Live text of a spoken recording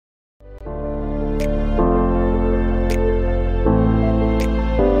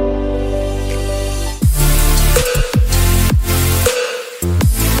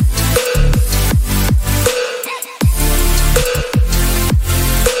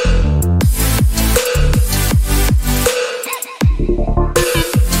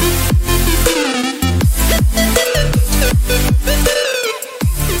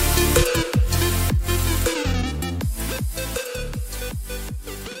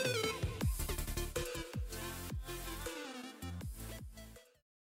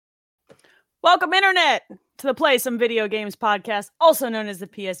Welcome, Internet, to the Play Some Video Games podcast, also known as the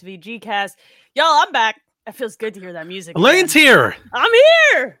PSVG cast. Y'all, I'm back. It feels good to hear that music. Elaine's here. I'm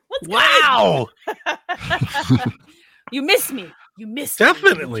here. What's wow. You missed me. You missed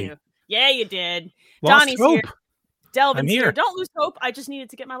Definitely. me. Didn't you? Yeah, you did. Lost Donnie's hope. here. Delvin's I'm here. Don't lose hope. I just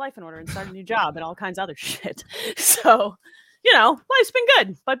needed to get my life in order and start a new job and all kinds of other shit. So, life's been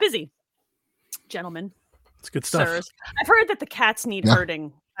good, but busy. Gentlemen. It's good stuff. Sirs. I've heard that the cats need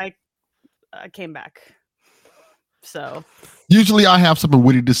herding. I came back. So usually I have something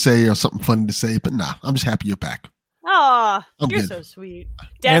witty to say or something funny to say, but nah, I'm just happy you're back. Oh, you're good. so sweet.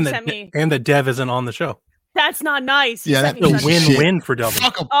 Dev sent me. And the Dev isn't on the show. That's not nice. Yeah, That's a win-win for Delvin.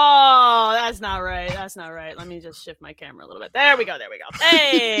 Oh, that's not right. That's not right. Let me just shift my camera a little bit. There we go.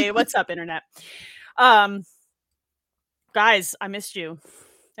 Hey, what's up, Internet? Guys, I missed you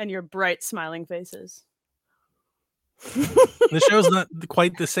and your bright smiling faces. The show's not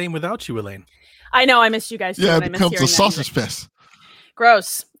quite the same without you, Elaine. I know, I missed you guys too. Yeah, and it I miss becomes a hearing that sausage music. fest.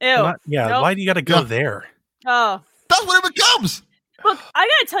 Gross. Ew. Nope. Why do you got to go there? Oh, That's what it becomes. look, I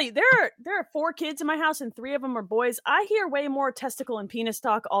gotta tell you, there are 4 kids in my house and 3 of them are boys. I hear way more testicle and penis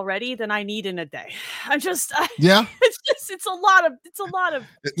talk already than I need in a day. Yeah. It's a lot of.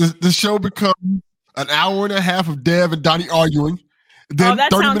 The show becomes an hour and a half of Dev and Donnie arguing. Then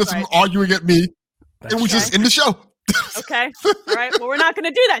that 30 sounds minutes right. of them arguing at me. That's and we just in the show. Okay. All right. Well, we're not going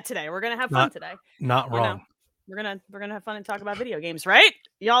to do that today. We're going to have fun today. Not wrong. We're gonna have fun and talk about video games, right?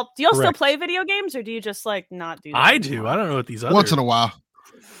 Do y'all still play video games, or do you just not do that? I do. I don't know what these other Once in a while.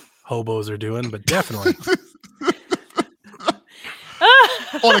 hobos are doing, but definitely.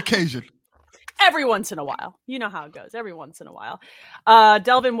 On occasion. Every once in a while. You know how it goes. Every once in a while.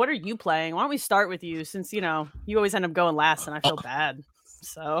 Delvin, what are you playing? Why don't we start with you, since you always end up going last and I feel bad.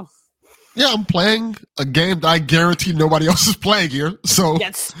 So Yeah, I'm playing a game that I guarantee nobody else is playing here. So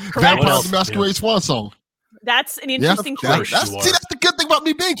that's correct. Vampire the Masquerade Swan Song. That's an interesting choice. That's the good thing about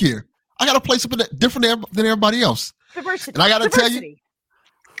me being here. I got to play something different than everybody else. Diversity. And I got to tell you,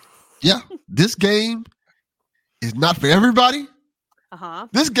 this game is not for everybody. Uh-huh.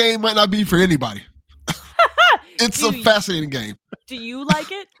 This game might not be for anybody. It's a fascinating game. Do you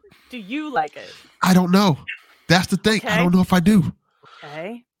like it? I don't know. That's the thing. Okay. I don't know if I do.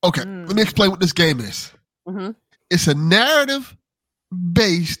 Okay. Okay, let me explain what this game is. Mm-hmm. It's a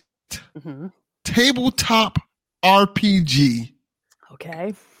narrative-based tabletop RPG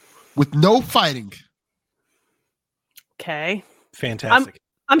Okay. with no fighting. Okay. Fantastic.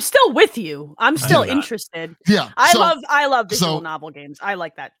 I'm still with you. I'm still interested. Yeah, I love visual novel games. I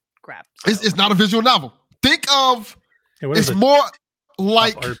like that crap. So. It's not a visual novel. Think of it's more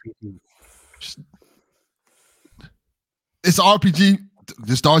like RPG? it's RPG.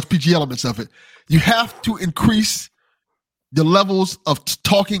 There's the RPG elements of it. You have to increase the levels of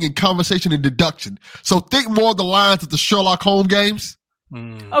talking and conversation and deduction. So think more of the lines of the Sherlock Holmes games.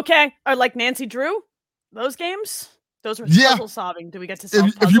 Okay. Or like Nancy Drew? Those games? Those were puzzle solving. Do we get to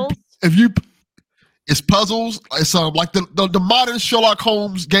solve puzzles? It's puzzles. It's like the modern Sherlock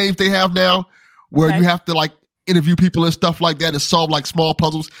Holmes games they have now, where you have to interview people and stuff like that and solve small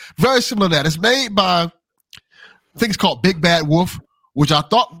puzzles. Very similar to that. It's made by, I think it's called Big Bad Wolf, which I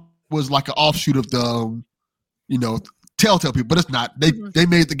thought was like an offshoot of the, Telltale people, but it's not. They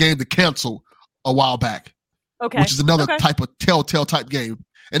made the game to cancel a while back. Okay. Which is another type of Telltale type game.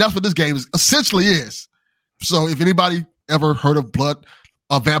 And that's what this game essentially is. So if anybody ever heard of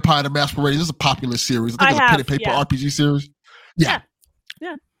Vampire the Masquerade, this is a popular series. I think it's a pen and paper RPG series. Yeah.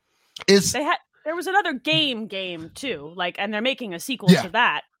 There was another game too, and they're making a sequel to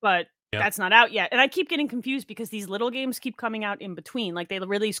that, but that's not out yet. And I keep getting confused because these little games keep coming out in between. They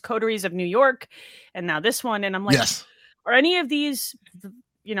released Coteries of New York, and now this one, and I'm like, are any of these,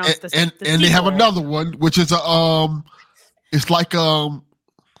 and they have another one, which is it's like a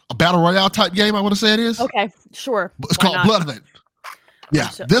battle royale type game. I want to say it is. Okay, sure. It's called Blood Hunt.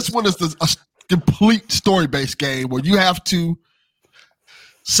 Yeah, this one is a complete story-based game where you have to.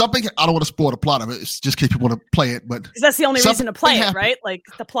 Something I don't want to spoil the plot of it. It's just in case people want to play it, but that's the only reason to play it, right?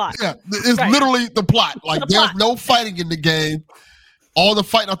 The plot. Yeah, it's literally the plot. There's no fighting in the game. All the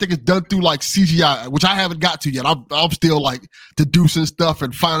fighting I think is done through CGI, which I haven't got to yet. I'm still deducing stuff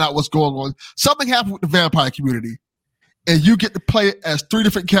and finding out what's going on. Something happened with the vampire community, and you get to play it as 3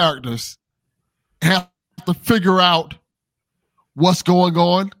 different characters and have to figure out what's going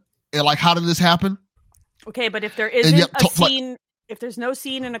on and how did this happen. Okay, but if there isn't a scene. If there's no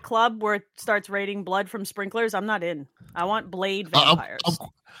scene in a club where it starts raining blood from sprinklers, I'm not in. I want Blade vampires.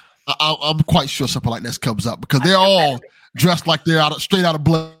 I'm quite sure something like this comes up because they're all dressed like they're straight out of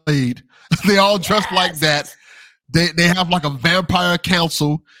Blade. They all dressed like that. They have like a vampire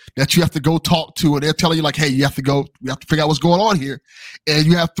council that you have to go talk to, and they're telling you like, hey, you have to figure out what's going on here. And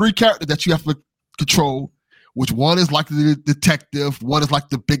you have 3 characters that you have to control, which one is like the detective, one is like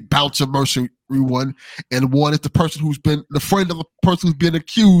the big bouncer mercenary one, and one is the person who's been the friend of the person who's been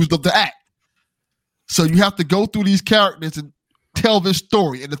accused of the act. So you have to go through these characters and tell this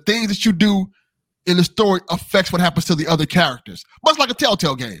story, and the things that you do in the story affects what happens to the other characters, much like a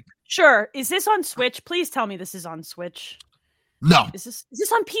Telltale game. Sure. Is this on Switch? Please tell me this is on Switch. No. Is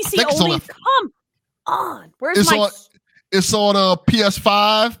this on PC only? Come on. Where's it's my? It's on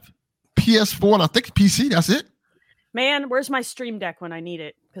PS5, PS4, and I think PC. That's it. Man, where's my Stream Deck when I need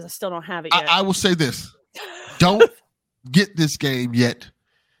it? Because I still don't have it yet. I will say this: don't get this game yet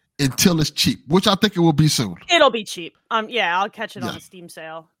until it's cheap, which I think it will be soon. It'll be cheap. Yeah, I'll catch it on a Steam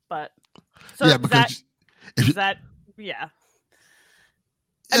sale. But I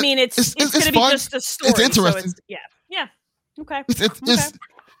mean, it's going to be just a story. It's interesting. So yeah. Okay.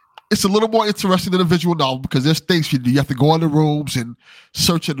 It's a little more interesting than a visual novel because there's things you do. You have to go in the rooms and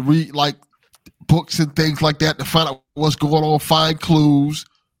search and read like books and things like that to find out what's going on, find clues,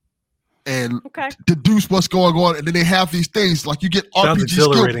 and deduce what's going on. And then they have these things like you get RPG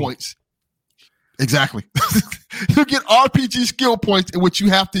skill points. Exactly. You get RPG skill points in which you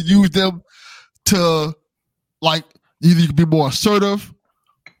have to use them to like either you can be more assertive,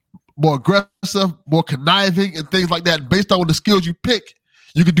 more aggressive, more conniving, and things like that. Based on the skills you pick,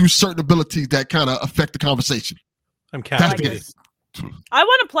 you can do certain abilities that kind of affect the conversation. I'm captivated. I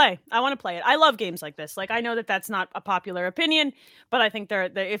want to play it. I love games like this. Like, I know that that's not a popular opinion, but I think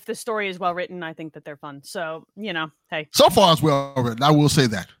if the story is well written, I think that they're fun. So, hey. So far, it's well written. I will say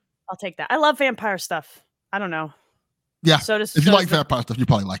that. I'll take that. I love vampire stuff. I don't know. Yeah. If you like vampire stuff, you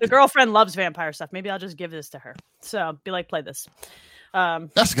probably like it. The girlfriend loves vampire stuff. Maybe I'll just give this to her. So, be like, play this.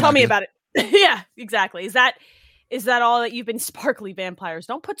 That's a good tell idea. me about it. Yeah, exactly. Is that all that you've been sparkly vampires?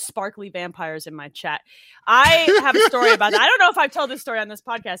 Don't put sparkly vampires in my chat. I have a story about that. I don't know if I've told this story on this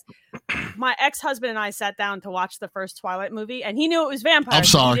podcast. My ex-husband and I sat down to watch the first Twilight movie, and he knew it was vampires. I'm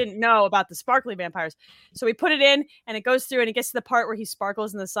sorry. He didn't know about the sparkly vampires. So we put it in, and it goes through, and it gets to the part where he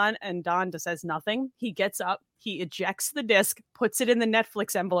sparkles in the sun, and Don just says nothing. He gets up, he ejects the disc, puts it in the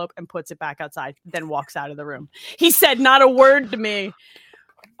Netflix envelope, and puts it back outside, then walks out of the room. He said not a word to me.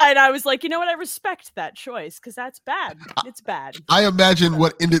 And I was like, you know what? I respect that choice because that's bad. It's bad. I imagine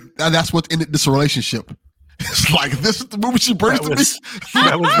that's what ended this relationship. It's like, this is the movie she brings to me.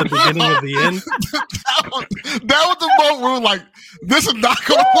 That was the beginning of the end. that was the moment where we were like, this is not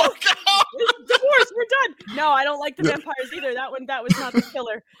going to work out. Divorce, we're done. No, I don't like the vampires either. That was not the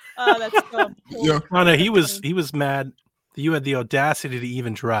killer. That's cool. No, he was mad that you had the audacity to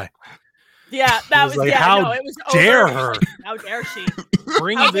even try. Yeah, that was like, how it was dare over. her? How dare she?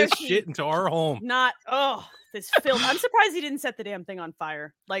 Bring this shit into our home. This film. I'm surprised he didn't set the damn thing on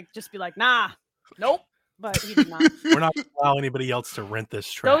fire. Like, just be like, nah, nope. But he did not. We're not going to allow anybody else to rent this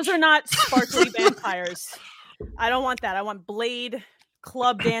trash. Those are not sparkly vampires. I don't want that. I want Blade,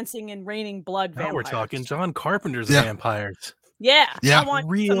 club dancing, and raining blood vampires. Now we're talking John Carpenter's vampires. Yeah. I want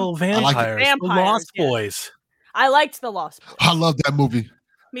real vampires. The Lost Boys. I liked The Lost Boys. I love that movie.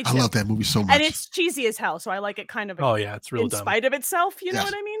 Me too. I love that movie so much. And it's cheesy as hell, so I like it kind of it's real dumb. In spite of itself, you know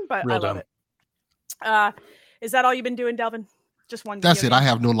what I mean? But real I love it. Is that all you've been doing, Delvin? Just one? That's it. I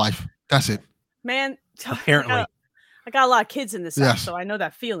have no life. That's it. Man, apparently. I got a lot of kids in this house, so I know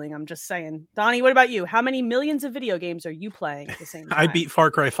that feeling. I'm just saying. Donnie, what about you? How many millions of video games are you playing at the same time? I beat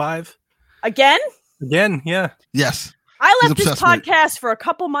Far Cry 5. Again, yeah. Yes. I left this podcast for a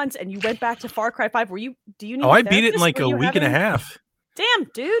couple months, and you went back to Far Cry 5. Do you need? I beat it in like a week and a half. Damn,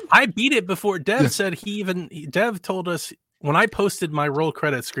 dude. I beat it before Dev said Dev told us when I posted my roll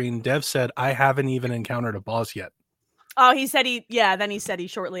credit screen, Dev said, I haven't even encountered a boss yet. Oh, he said then he said he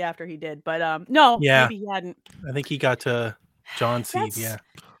shortly after he did, but no, maybe he hadn't. I think he got to John Seed,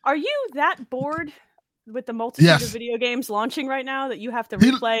 Are you that bored with the multitude of video games launching right now that you have to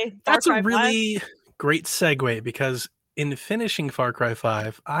replay Far Cry 5? That's a really great segue because in finishing Far Cry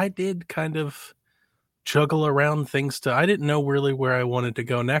 5, I did kind of juggle around things I didn't know really where I wanted to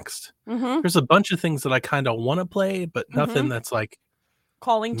go next. Mm-hmm. There's a bunch of things that I kind of want to play, but nothing that's like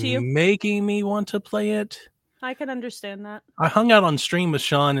calling to you, making me want to play it. I can understand that. I hung out on stream with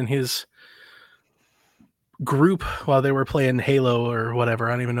Sean and his group while they were playing Halo or whatever.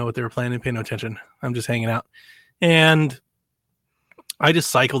 I don't even know what they were playing. I didn't pay no attention. I'm just hanging out. And I just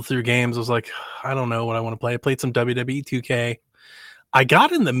cycled through games. I was like, I don't know what I want to play. I played some WWE 2K. I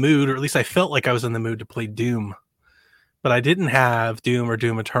got in the mood, or at least I felt like I was in the mood to play Doom, but I didn't have Doom or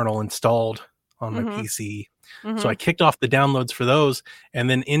Doom Eternal installed on my PC. So I kicked off the downloads for those. And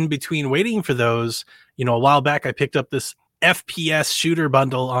then in between waiting for those, a while back, I picked up this FPS shooter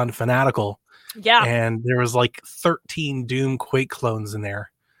bundle on Fanatical. Yeah. And there was like 13 Doom Quake clones in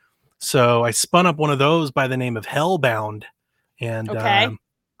there. So I spun up one of those by the name of Hellbound. And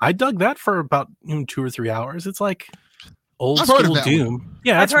I dug that for about 2 or 3 hours. It's like old school Doom. One.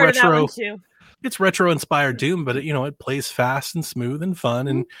 Yeah, it's retro. Of that one too. It's retro inspired Doom, but it plays fast and smooth and fun.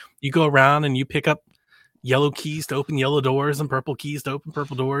 And you go around and you pick up yellow keys to open yellow doors and purple keys to open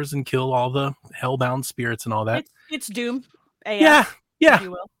purple doors and kill all the hellbound spirits and all that. It's Doom. AF, yeah. If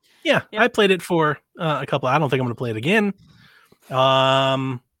you will. Yeah. Yep. I played it for a couple. I don't think I'm going to play it again. Then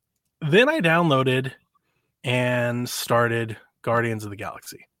I downloaded and started Guardians of the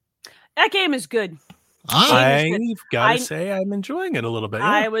Galaxy. That game is good. I've got to say I'm enjoying it a little bit. Yeah.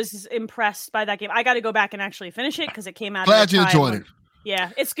 I was impressed by that game. I got to go back and actually finish it because it came out. Glad you enjoyed it.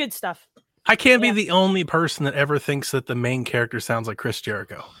 Yeah, it's good stuff. I can't be the only person that ever thinks that the main character sounds like Chris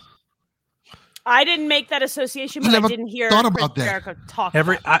Jericho. I didn't make that association, but I didn't hear Chris Jericho talk.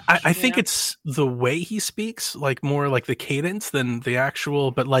 I think it's the way he speaks, like more like the cadence than the actual.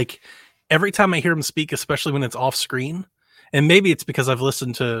 But like every time I hear him speak, especially when it's off screen. And maybe it's because I've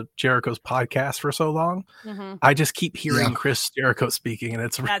listened to Jericho's podcast for so long. I just keep hearing Chris Jericho speaking, and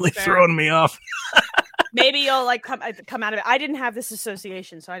it's really throwing me off. Maybe you'll come out of it. I didn't have this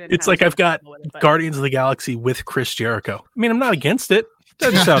association, so I didn't. It's like I've got Guardians of the Galaxy with Chris Jericho. I mean, I'm not against it.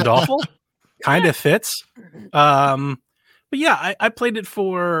 Doesn't sound awful. Kind of fits. But yeah, I played it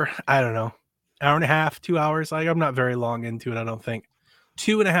for, I don't know, hour and a half, 2 hours. I'm not very long into it, I don't think.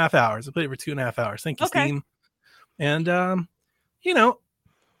 2.5 hours. I played it for 2.5 hours. Thank you, Steam. And,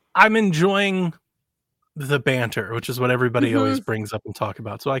 I'm enjoying the banter, which is what everybody always brings up and talk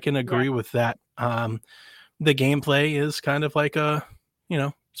about. So I can agree with that. The gameplay is kind of like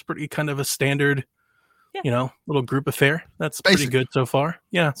it's pretty kind of a standard, little group affair. That's pretty good so far.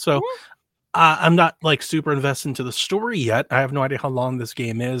 Yeah. So I'm not like super invested into the story yet. I have no idea how long this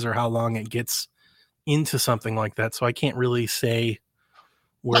game is or how long it gets into something like that. So I can't really say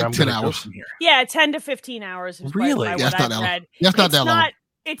where I'm going to go from here. Yeah, 10 to 15 hours. Is really? That's not that long.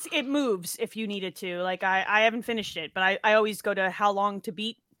 It moves if you need it to. Like I haven't finished it, but I always go to how long to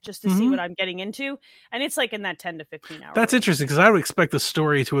beat just to see what I'm getting into, and it's like in that 10 to 15 hours. That's interesting because I would expect the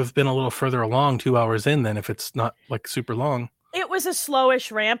story to have been a little further along, 2 hours in, than if it's not like super long. It was a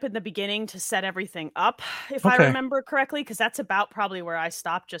slowish ramp in the beginning to set everything up, if I remember correctly, because that's about probably where I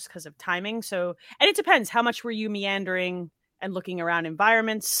stopped just because of timing. So, and it depends how much were you meandering and looking around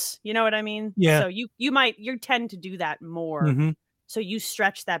environments, you know what I mean? Yeah. So you tend to do that more. So you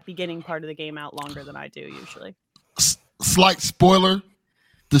stretch that beginning part of the game out longer than I do usually. Slight spoiler: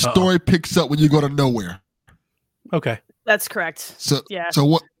 the story picks up when you go to nowhere. Okay, that's correct. So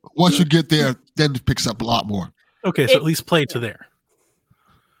once you get there, then it picks up a lot more. Okay, so at least play to there.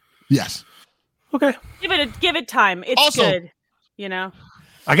 Yes. Okay. Give it time. It's also good.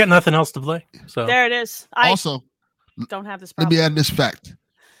 I got nothing else to play. So there it is. Also, don't have this problem. Let me add this fact.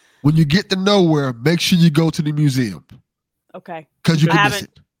 When you get to nowhere, make sure you go to the museum. Okay. Because you can miss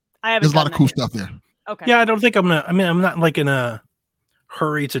it. There's a lot of cool stuff there. Okay. Yeah, I don't think I'm not like in a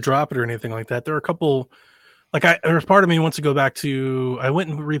hurry to drop it or anything like that. There are a couple, there's part of me wants to go back to, I went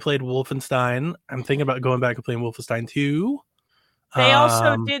and replayed Wolfenstein. I'm thinking about going back and playing Wolfenstein 2. They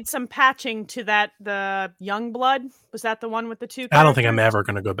also did some patching to the Youngblood. Was that the one with the 2 characters? I don't think I'm ever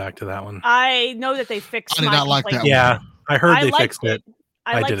going to go back to that one. I know that they fixed I did not like that one. Yeah, I heard they fixed it.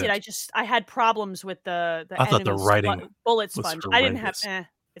 I liked it. I had problems with the I thought the writing bullet sponge. I didn't have.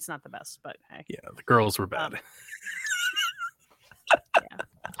 It's not the best, but hey. Yeah, the girls were bad. Yeah.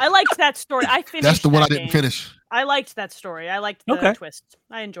 I liked that story. I finished. That's the one I didn't finish. I liked that story. I liked the twist.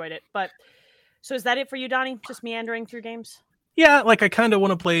 I enjoyed it. But so is that it for you, Donnie? Just meandering through games? Yeah, I kind of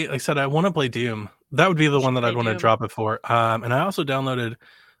want to play. Like I said, I want to play Doom. That would be the one that I'd want to drop it for. And I also downloaded a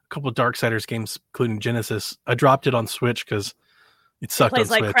couple of Darksiders games, including Genesis. I dropped it on Switch because it sucked on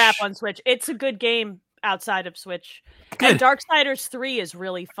Switch. It plays like crap on Switch. It's a good game outside of Switch. Good. And Darksiders 3 is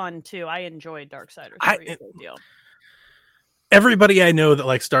really fun too. I enjoyed Darksiders 3 a good deal. Everybody I know that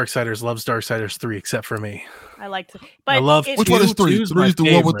likes Darksiders loves Darksiders 3 except for me. I liked it. But I love which one is 3? 3 is the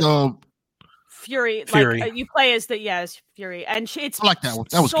one with Fury. Like, you play as Fury, and it's I like that one.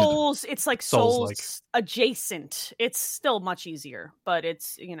 That was Souls. Good. It's like Souls adjacent. It's still much easier, but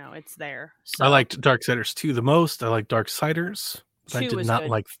it's it's there. So. I liked Darksiders 2 the most. I like Darksiders. I did not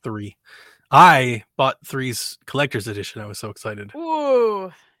like 3. I bought 3's collector's edition. I was so excited.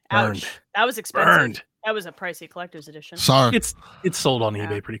 Ooh, Burned. Ouch. That was expensive. Burned. That was a pricey collector's edition. Sorry, it's sold on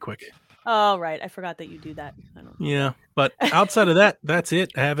eBay pretty quick. Oh right, I forgot that you do that. Yeah, but outside of that, that's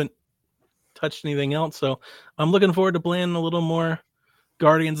it. I haven't touched anything else. So I'm looking forward to playing a little more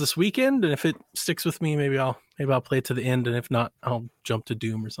Guardians this weekend. And if it sticks with me, maybe I'll play it to the end. And if not, I'll jump to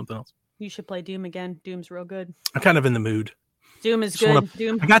Doom or something else. You should play Doom again. Doom's real good. I'm kind of in the mood. Doom is good.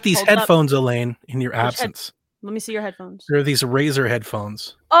 I got these headphones, Elaine, in your absence. Let me see your headphones. There are these Razer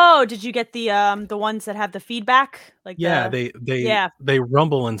headphones. Oh, did you get the ones that have the feedback? Like they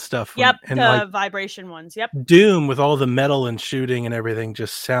rumble and stuff. Yep, and the vibration ones. Yep. Doom with all the metal and shooting and everything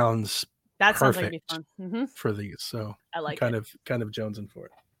just sounds perfect sounds like it'd be fun. for these. So I like kind of jonesing for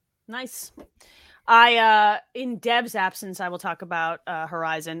it. Nice. I in Deb's absence, I will talk about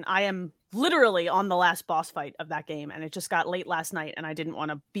Horizon. I am literally on the last boss fight of that game, and it just got late last night, and I didn't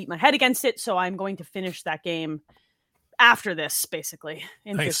want to beat my head against it, so I'm going to finish that game after this, basically,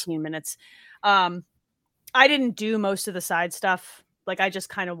 in 15 minutes. I didn't do most of the side stuff. Like, I just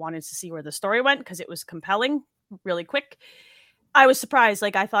kind of wanted to see where the story went, because it was compelling really quick. I was surprised.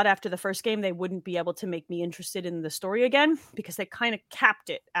 Like, I thought after the first game, they wouldn't be able to make me interested in the story again, because they kind of capped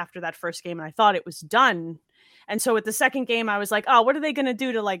it after that first game, and I thought it was done. And so with the second game, I was like, oh, what are they going to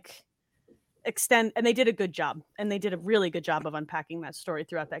do to, like, extend? And they did a good job, and they did a really good job of unpacking that story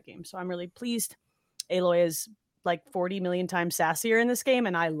throughout that game. So I'm really pleased. Aloy is like 40 million times sassier in this game,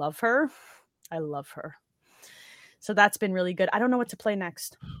 and I love her. So that's been really good. I don't know what to play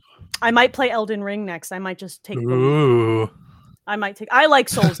next. I might play Elden Ring next. I might just take I like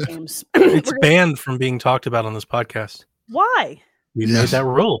Souls games. It's banned from being talked about on this podcast. Why? We made that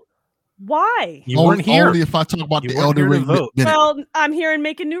rule. Why? You weren't here. Only if I talk about the Elden Ring vote. Well, I'm here and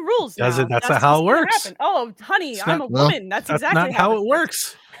making new rules. That's not how it works. Oh, honey, I'm a woman. That's exactly not how it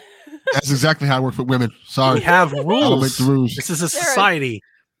works. That's exactly how it works for women. Sorry. We have rules. I don't make the rules. This is a society.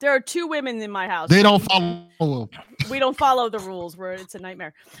 There are two women in my house. They don't follow them. We don't follow the rules. It's a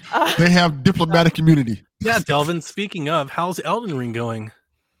nightmare. They have diplomatic immunity. Yeah, Delvin, speaking of, how's Elden Ring going?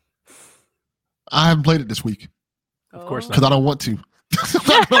 I haven't played it this week. Of course not. Because I don't want to.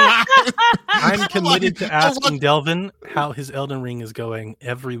 I'm committed to asking Delvin how his Elden Ring is going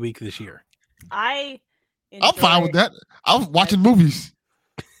every week this year. I'm fine with that. I was watching movies.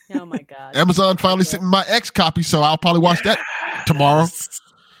 Oh my God. Amazon finally sent me my X copy, so I'll probably watch that tomorrow.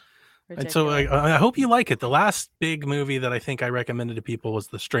 And so I hope you like it. The last big movie that I think I recommended to people was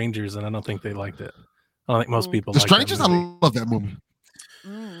The Strangers, and I don't think they liked it. I don't think most people The like Strangers, that movie. I love that movie.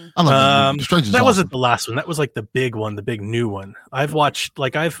 I love that movie. The Strangers that wasn't the last one. That was like the big one, the big new one. I've watched,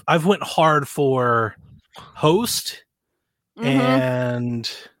 like, I've went hard for Host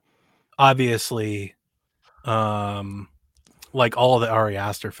and obviously like all the Ari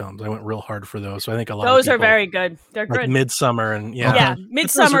Aster films. I went real hard for those. So I think a lot of those people, are very good. They're like good. Midsommar and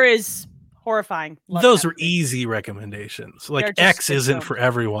Midsommar is horrifying. Those are easy recommendations. Like X isn't for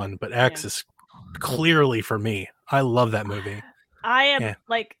everyone, but X is clearly for me. I love that movie. I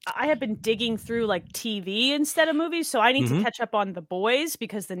have been digging through like TV instead of movies, so I need to catch up on The Boys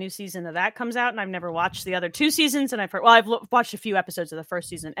because the new season of that comes out, and I've never watched the other two seasons. And I've watched a few episodes of the first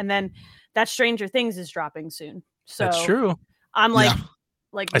season, and then that Stranger Things is dropping soon. So that's true. I'm I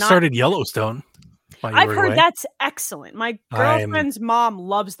started Yellowstone. I've heard that's excellent. My girlfriend's mom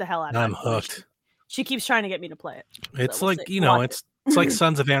loves the hell out of it. I'm hooked. She keeps trying to get me to play it. It's so it's like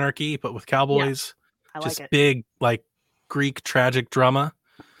Sons of Anarchy, but with cowboys. Yeah, I like it. Big, like, Greek tragic drama.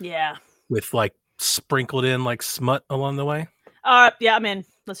 Yeah. With like sprinkled in like smut along the way. Yeah, I'm in.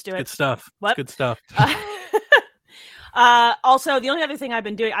 Let's do it. Good stuff. What? Good stuff. Also, the only other thing I've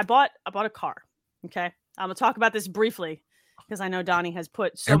been doing, I bought a car. Okay. I'm gonna talk about this briefly because I know Donnie has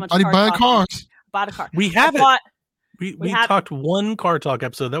put so much. Everybody buying cars. Bought a car. We haven't. We talked one car talk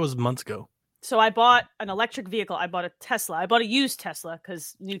episode. That was months ago. So I bought an electric vehicle. I bought a Tesla. I bought a used Tesla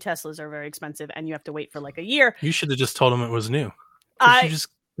because new Teslas are very expensive and you have to wait for like a year. You should have just told him it was new. You just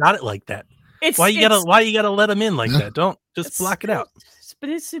got it like that. Why you gotta let him in like that? Don't just block it out. But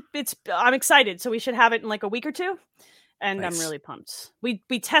I'm excited. So we should have it in like a week or two. And nice. I'm really pumped. We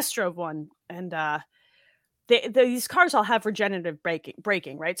test drove one, and these cars all have regenerative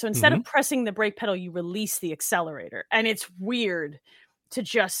braking, right? So instead of pressing the brake pedal, you release the accelerator, and it's weird to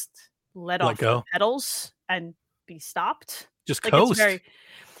just let off the pedals and be stopped. Just coast.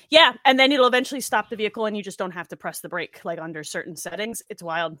 And then it'll eventually stop the vehicle, and you just don't have to press the brake like under certain settings. It's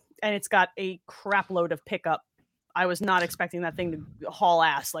wild, and it's got a crap load of pickup. I was not expecting that thing to haul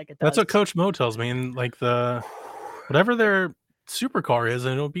ass like it does. That's what Coach Mo tells me, and like whatever their supercar is,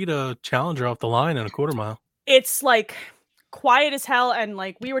 and it'll beat a Challenger off the line in a quarter mile. It's like quiet as hell, and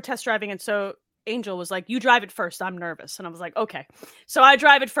like we were test driving, and so Angel was like, "You drive it first. I'm nervous," and I was like, "Okay." So I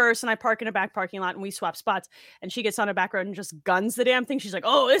drive it first, and I park in a back parking lot, and we swap spots. And she gets on a back road and just guns the damn thing. She's like,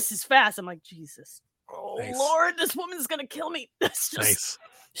 "Oh, this is fast." I'm like, "Jesus, oh nice. Lord, this woman's gonna kill me." That's just nice.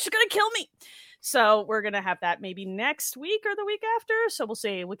 She's gonna kill me. So we're gonna have that maybe next week or the week after. So we'll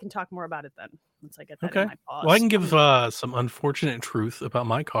see. We can talk more about it then once I get that in my paws. Well, I can give some unfortunate truth about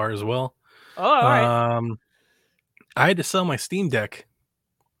my car as well. Oh, all right. I had to sell my Steam Deck.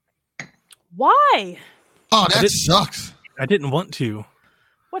 Why? Oh, that sucks. I didn't want to.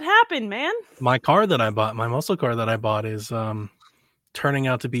 What happened, man? My car that I bought, my muscle car that I bought, is turning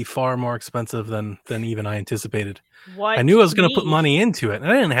out to be far more expensive than even I anticipated. What? I knew I was going to put money into it, and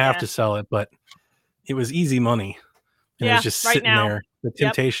I didn't have to sell it, but it was easy money. And it was just sitting there. The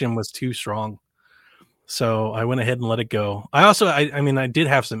temptation was too strong. So I went ahead and let it go. I also, I mean, I did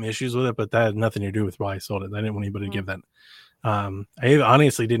have some issues with it, but that had nothing to do with why I sold it. I didn't want anybody to give that. I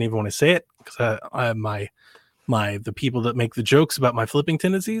honestly didn't even want to say it because the people that make the jokes about my flipping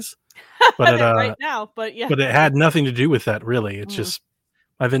tendencies, but right now, but it had nothing to do with that really. It's just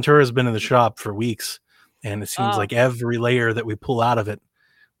my Ventura has been in the shop for weeks, and it seems like every layer that we pull out of it,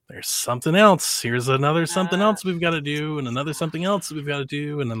 there's something else. Here's another something else we've got to do, and another something else we've got to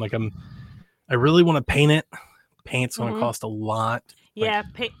do, and I really want to paint it. Paint's going to cost a lot. Yeah,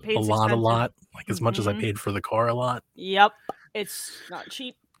 paint's a lot. Like as much as I paid for the car a lot. Yep, it's not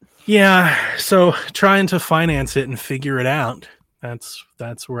cheap. Yeah, so trying to finance it and figure it out. That's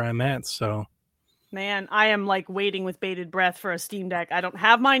where I'm at. So, man, I am like waiting with bated breath for a Steam Deck. I don't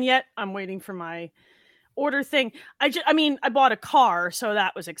have mine yet. I'm waiting for my order thing. I bought a car, so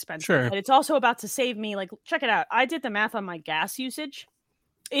that was expensive. Sure. But it's also about to save me. Like, check it out. I did the math on my gas usage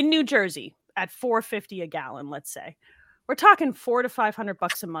in New Jersey at $4.50 a gallon. Let's say we're talking $400 to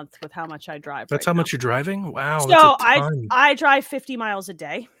 $500 a month with how much I drive. That's how much you're driving. Wow. So I drive 50 miles a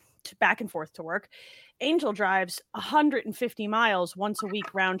day back and forth to work. Angel drives 150 miles once a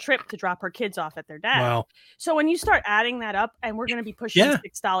week round trip to drop her kids off at their dad. Wow. So when you start adding that up, and we're going to be pushing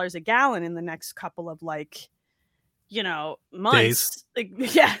 $6 a gallon in the next couple of months, moments,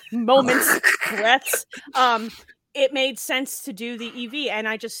 breaths. It made sense to do the EV, and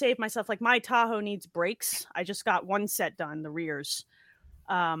I just saved myself. Like my Tahoe needs brakes. I just got one set done, the rears.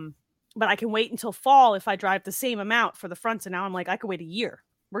 But I can wait until fall if I drive the same amount for the fronts. And now I'm like, I could wait a year.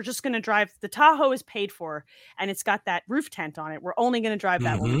 We're just going to drive. The Tahoe is paid for, and it's got that roof tent on it. We're only going to drive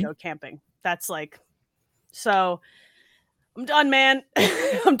that when we go camping. That's so I'm done, man.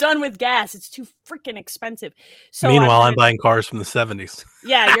 I'm done with gas. It's too freaking expensive. So meanwhile, I'm buying cars from the 70s.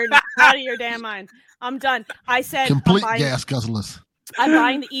 Yeah, you're out of your damn mind. I'm done. I said complete gas guzzlers. I'm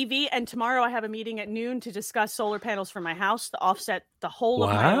buying the EV, and tomorrow I have a meeting at noon to discuss solar panels for my house to offset the whole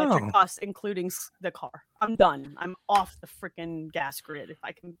of my electric costs, including the car. I'm done. I'm off the freaking gas grid. If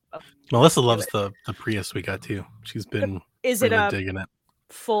I can. Melissa loves the Prius we got too. She's been digging it.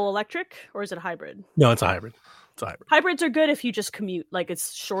 Full electric or is it a hybrid? No, it's a hybrid. Hybrids are good if you just commute. Like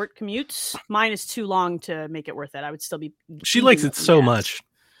it's short commutes. Mine is too long to make it worth it. I would still be. She likes it so much.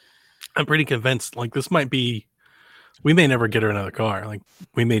 I'm pretty convinced. Like this might be. We may never get her another car. Like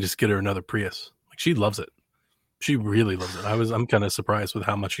we may just get her another Prius. Like she loves it. She really loves it. I'm kind of surprised with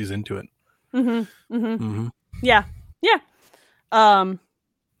how much she's into it. Yeah. I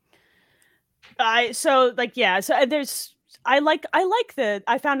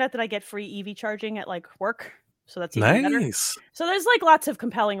found out that I get free EV charging at like work. So that's even better. So there's like lots of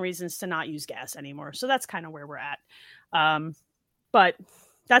compelling reasons to not use gas anymore. So that's kind of where we're at. But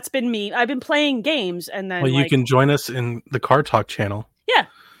that's been me. I've been playing games and then you can join us in the Car Talk channel. Yeah.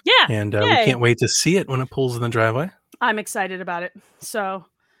 And we can't wait to see it when it pulls in the driveway. I'm excited about it. So,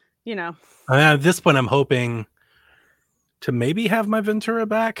 at this point, I'm hoping to maybe have my Ventura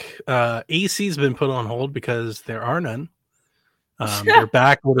back. AC's been put on hold because there are none. They're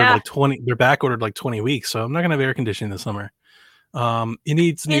back ordered like 20. They're back ordered like 20 weeks. So I'm not gonna have air conditioning this summer. It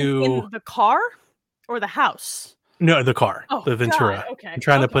needs new in the car or the house. No, the car, the Ventura. God. Okay. I'm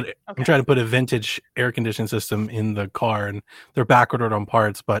trying to put a vintage air conditioning system in the car, and they're back ordered on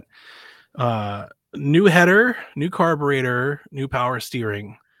parts. But new header, new carburetor, new power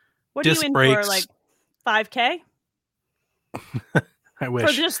steering. What are you in brakes. for? Like $5,000? I wish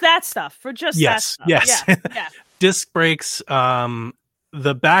for just that stuff. That stuff. Yes. Yeah. Disc brakes. The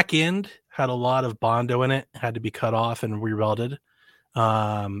back end had a lot of Bondo in it. Had to be cut off and re-welded.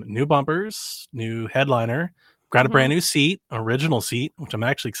 New bumpers, new headliner. Got a brand new seat, original seat, which I'm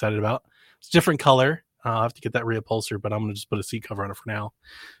actually excited about. It's a different color. I'll have to get that reupholster, but I'm going to just put a seat cover on it for now.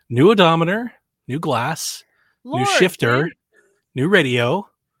 New odometer, new glass, new shifter, new radio,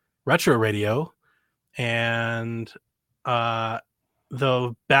 retro radio, and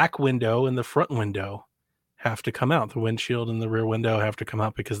the back window and the front window have to come out. The windshield and the rear window have to come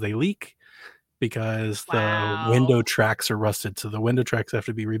out because they leak, because the window tracks are rusted. So the window tracks have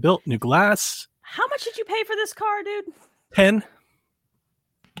to be rebuilt, new glass. How much did you pay for this car, dude? 10.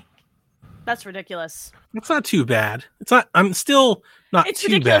 That's ridiculous. It's not too bad. It's not. I'm still not. It's too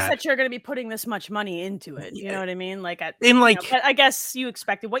ridiculous bad. that you're going to be putting this much money into it. You know what I mean? Like, but I guess you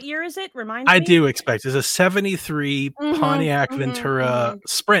expected. What year is it? Remind me. I do expect it's a '73 Pontiac Ventura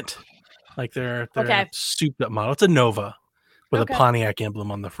Sprint. Like they're souped up model. It's a Nova with a Pontiac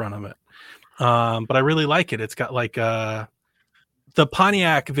emblem on the front of it. But I really like it. It's got like the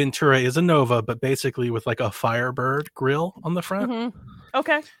Pontiac Ventura is a Nova, but basically with like a Firebird grill on the front.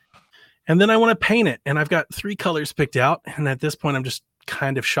 Okay. And then I want to paint it, and I've got 3 colors picked out. And at this point, I'm just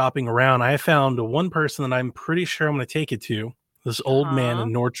kind of shopping around. I found one person that I'm pretty sure I'm going to take it to. This old man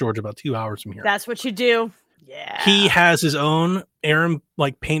in North Georgia, about 2 hours from here. That's what you do. Yeah. He has his own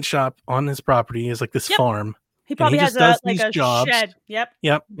paint shop on his property. He has like this farm. He probably has a shed.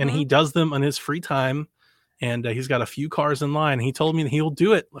 Yep. And he does them on his free time. And he's got a few cars in line. He told me that he'll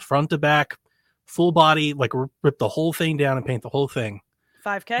do it front to back, full body, like rip the whole thing down and paint the whole thing.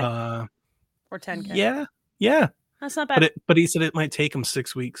 5K or 10K. Yeah. That's not bad. But he said it might take him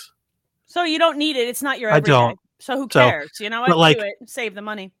 6 weeks. So you don't need it. It's not your everyday. I don't. So who cares? You know what? Do it. Save the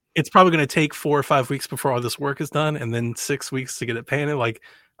money. It's probably going to take 4 or 5 weeks before all this work is done, and then 6 weeks to get it painted. Like,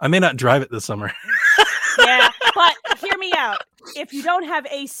 I may not drive it this summer. Yeah, but hear me out. If you don't have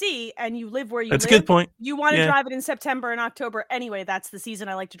AC and you live where you live, that's a good point. You want to drive it in September and October anyway. That's the season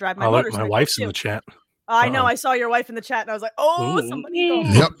I like to drive my motorcycle. My wife's in the chat. I know. I saw your wife in the chat, and I was like, "Oh, somebody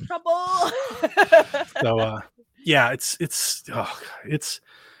in trouble." So,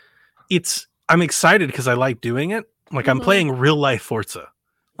 it's. I'm excited because I like doing it. Like I'm playing real life Forza.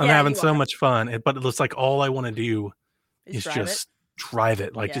 I'm having so much fun, but it's like all I want to do is just drive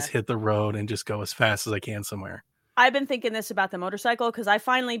it. Like just hit the road and just go as fast as I can somewhere. I've been thinking this about the motorcycle because I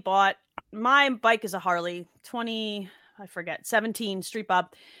finally bought my bike is a Harley 17 Street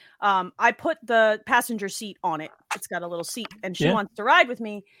Bob. I put the passenger seat on it. It's got a little seat, and she wants to ride with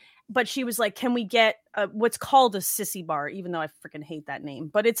me. But she was like, "Can we get what's called a sissy bar?" Even though I freaking hate that name,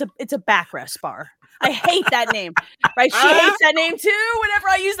 but it's a backrest bar. I hate that name. Right? She hates that name too. Whenever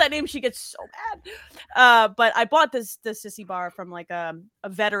I use that name, she gets so mad. But I bought this sissy bar from like a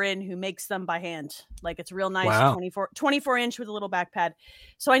veteran who makes them by hand. Like it's real nice, 24 inch with a little back pad.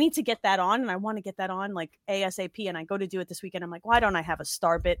 So I need to get that on, and I want to get that on like ASAP. And I go to do it this weekend. I'm like, why don't I have a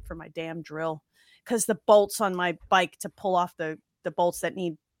star bit for my damn drill? Because the bolts on my bike to pull off the bolts that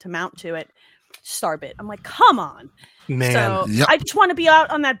need to mount to it, star bit. I'm like, come on, man. So I just want to be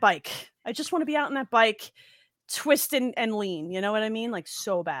out on that bike. Twist and lean. You know what I mean? Like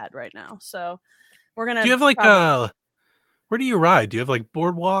so bad right now. So we're gonna. Do you have like where do you ride? Do you have like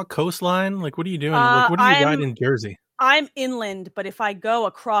boardwalk, coastline? Like what are you doing? What do you ride in Jersey? I'm inland, but if I go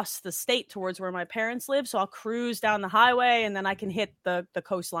across the state towards where my parents live, so I'll cruise down the highway and then I can hit the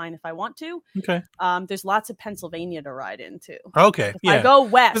coastline if I want to. Okay. There's lots of Pennsylvania to ride into. Okay. If I go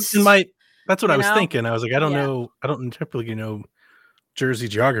west. That's what I was thinking. I was like, I don't know. I don't typically know Jersey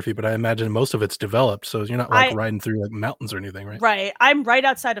geography, but I imagine most of it's developed. So you're not like riding through like mountains or anything, right? Right. I'm right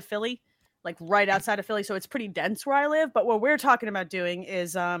outside of Philly. So it's pretty dense where I live. But what we're talking about doing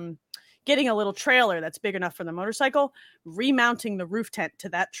is getting a little trailer that's big enough for the motorcycle, remounting the roof tent to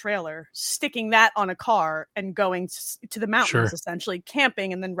that trailer, sticking that on a car, and going to the mountains, essentially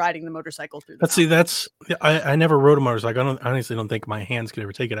camping, and then riding the motorcycle through the mountains. I never rode a motorcycle. I honestly don't think my hands could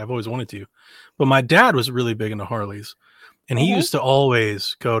ever take it. I've always wanted to. But my dad was really big into Harleys. And he used to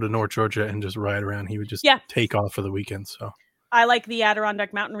always go to North Georgia and just ride around. He would just take off for the weekend. So I like the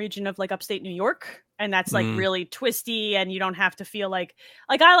Adirondack Mountain region of like upstate New York. And that's like really twisty, and you don't have to feel like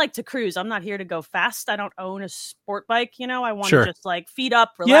I like to cruise. I'm not here to go fast. I don't own a sport bike. You know, I want to just like feet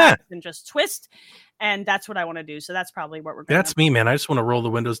up, relax, and just twist. And that's what I want to do. So that's probably what we're going to do. That's me, man. I just want to roll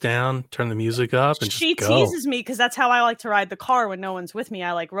the windows down, turn the music up, and she just go. Teases me because that's how I like to ride the car when no one's with me.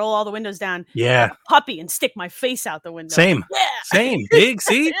 I like roll all the windows down, like puppy, and stick my face out the window. Same, big.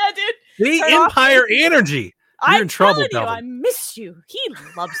 See, yeah, dude. The Empire energy. You're in trouble, Calvin. I miss you. He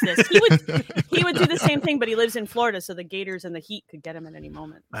loves this. He would do the same thing, but he lives in Florida, so the gators and the heat could get him at any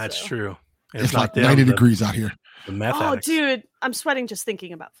moment. That's true. It's like 90 degrees out here. The meth addicts. Dude, I'm sweating just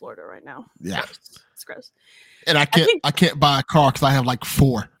thinking about Florida right now. Yeah, it's gross. And I can't buy a car because I have like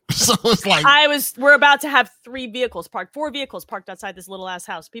 4. So it's like we're about to have 4 vehicles parked outside this little ass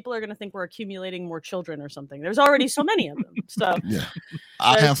house. People are going to think we're accumulating more children or something. There's already so many of them. So yeah,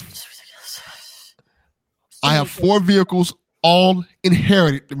 I have 4 vehicles, all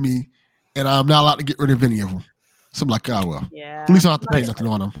inherited to me, and I'm not allowed to get rid of any of them. So I'm like, oh, well. Yeah. At least I don't have to pay nothing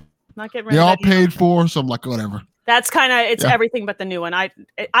on them. Not getting rid They're of all paid for, so I'm like, whatever. That's kind of, everything but the new one. I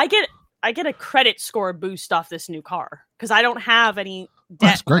get a credit score boost off this new car because I don't have any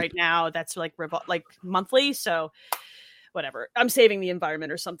debt right now that's like monthly. So whatever. I'm saving the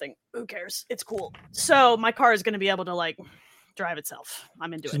environment or something. Who cares? It's cool. So my car is going to be able to like drive itself.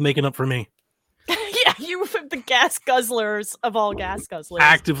 I'm into She's it. making up for me. Yeah, you the gas guzzlers of all gas guzzlers.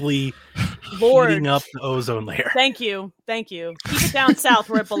 Actively heating up the ozone layer. Thank you. Keep it down south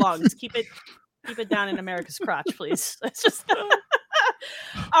where it belongs. Keep it down in America's crotch, please. It's just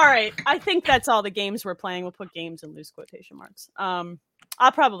all right. I think that's all the games we're playing. We'll put games in loose quotation marks.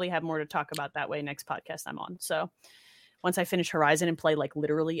 I'll probably have more to talk about that way next podcast I'm on. So once I finish Horizon and play like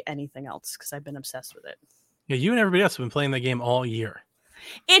literally anything else, because I've been obsessed with it. Yeah, you and everybody else have been playing that game all year.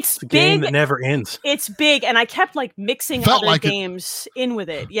 It's a big. Game that never ends. It's big, and I kept like mixing other games in with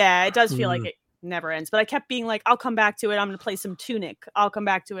it. Yeah, it does feel like it never ends. But I kept being like, I'll come back to it. I'm going to play some Tunic. I'll come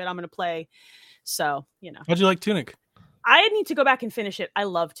back to it. I'm going to play. So, How'd you like Tunic? I need to go back and finish it. I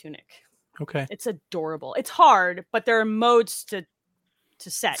love Tunic. Okay. It's adorable. It's hard, but there are modes to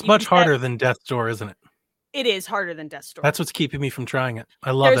set. It's much harder than Death's Door, isn't it? It is harder than Death's Door. That's what's keeping me from trying it.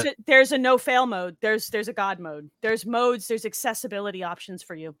 I love it. There's a no fail mode. There's a God mode. There's modes. There's accessibility options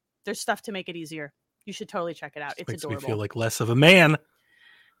for you. There's stuff to make it easier. You should totally check it out. It's makes adorable. Me feel like less of a man.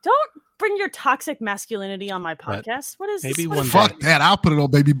 Don't bring your toxic masculinity on my podcast. What is maybe this? one Fuck that. I'll put it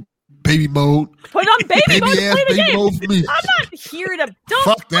on baby mode. Put it on baby mode. Ass, play the baby game. mode for me. I'm not here to. Don't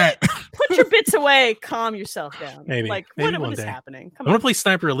fuck that. Put your bits away. Calm yourself down. Maybe. Like maybe what is happening? I want to play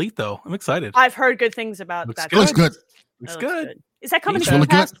Sniper Elite though. I'm excited. I've heard good things about that. Looks good. Looks good. Is that coming to Really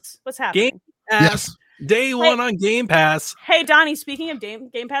Game Pass? good. What's happening? Yes. Day one on Game Pass. Hey, Donnie, speaking of Game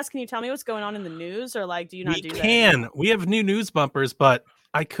Pass, can you tell me what's going on in the news, or like, do you not do that? We can. We have new news bumpers, but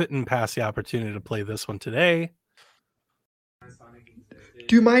I couldn't pass the opportunity to play this one today.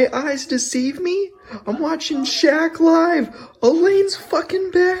 Do my eyes deceive me? I'm watching Shaq live. Elaine's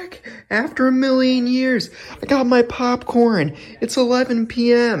fucking back after a million years. I got my popcorn. It's 11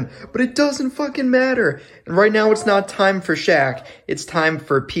 p.m., but it doesn't fucking matter. And right now it's not time for Shaq. It's time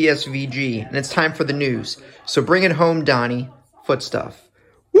for PSVG, and it's time for the news. So bring it home, Donnie. Foot stuff.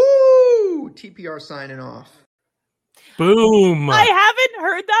 Woo! TPR signing off. Boom. I haven't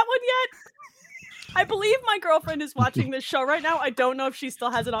heard that one yet. I believe my girlfriend is watching this show right now. I don't know if she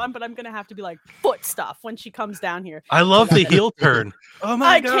still has it on, but I'm going to have to be like, foot stuff when she comes down here. I love the heel turn. Oh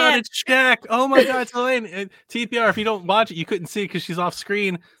my God, can't. it's Shaq. Oh my God, it's Elaine. And TPR, if you don't watch it, you couldn't see it because she's off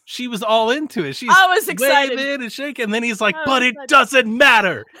screen. She was all into it. I was excited. Waving and shaking. And then he's like, but it doesn't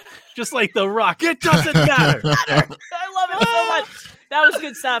matter. Just like The Rock. It doesn't matter. I love it so much. That was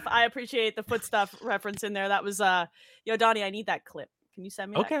good stuff. I appreciate the foot stuff reference in there. That was, yo, Donnie, I need that clip. Can you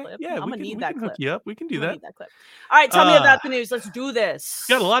send me that clip? Yeah, I'm gonna need that clip. Yep, we can do that. Need that clip. All right, tell me about the news. Let's do this.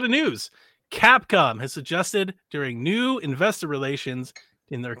 Got a lot of news. Capcom has suggested during new investor relations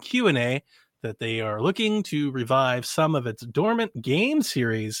in their Q&A that they are looking to revive some of its dormant game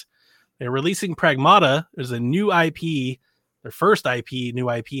series. They're releasing Pragmata. There's a new IP, their first new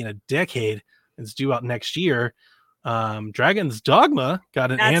IP in a decade. It's due out next year. Dragon's Dogma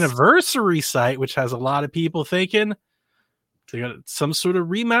got an anniversary site, which has a lot of people thinking they got some sort of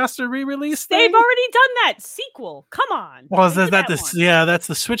remaster re-release thing. They've already done that sequel. Come on. Well, that's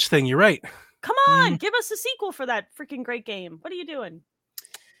the Switch thing. You're right. Come on, give us a sequel for that freaking great game. What are you doing?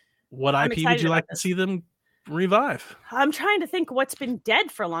 What IP would you like to see them revive? I'm trying to think what's been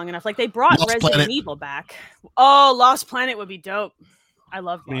dead for long enough. Like they brought Lost Resident Planet. Evil back. Oh, Lost Planet would be dope. I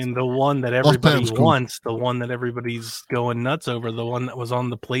love Lost the Planet. one that everybody wants, the one that everybody's going nuts over, the one that was on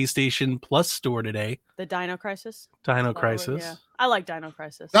the PlayStation Plus store today. The Dino Crisis? Dino Crisis. Yeah. I like Dino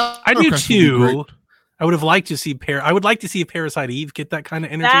Crisis. I do too. I would have liked to see I would like to see Parasite Eve get that kind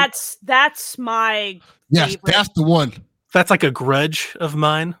of energy. That's my Yes, favorite. that's the one. That's like a grudge of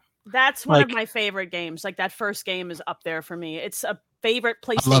mine. That's one of my favorite games. Like that first game is up there for me. It's a favorite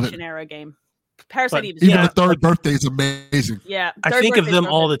PlayStation era game. Parasite Eve. Even the third birthday is amazing. Yeah. I think of them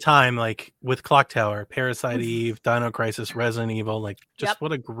all the time, like with Clock Tower, Parasite Eve, Dino Crisis, Resident Evil. Like just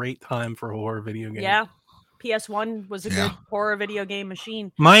what a great time for a horror video game. Yeah. PS1 was a good horror video game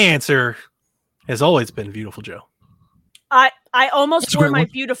machine. My answer has always been Beautiful Joe. I almost wore my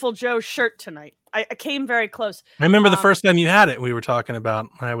Beautiful Joe shirt tonight. I came very close. I remember the first time you had it, we were talking about,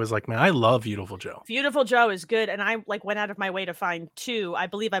 I was like, man, I love Beautiful Joe. Beautiful Joe is good. And I went out of my way to find two. I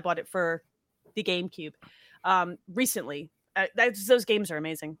believe I bought it for the GameCube recently. Those games are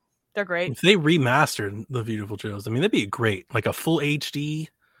amazing. They're great. If they remastered the Beautiful Joes, I mean, that'd be great. Like a full HD.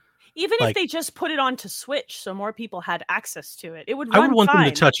 Even if they just put it onto Switch so more people had access to it, it would run I would want fine.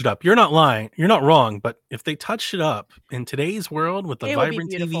 them to touch it up. You're not lying. You're not wrong. But if they touched it up in today's world with the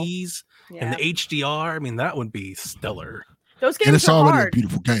vibrant TVs and the HDR, I mean, that would be stellar. Those games and it's are already hard. a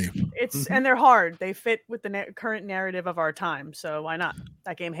beautiful game. It's and they're hard. They fit with the current narrative of our time. So why not?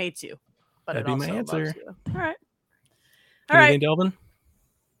 That game hates you, but That'd it be my also answer. loves you. All right. All Anything, right. Delvin?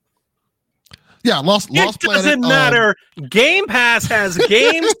 Yeah, Lost It Planet. doesn't matter. Game Pass has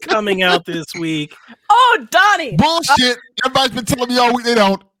games coming out this week. Oh, Donnie. Bullshit. Everybody's been telling me all week they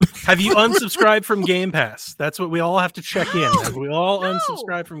don't. Have you unsubscribed from Game Pass? That's what we all have to check in. Have we all No.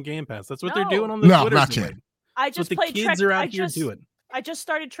 unsubscribed from Game Pass? That's what they're No. doing on the No, Twitter. not yet. I That's what just the played kids Trek. are out here doing. I just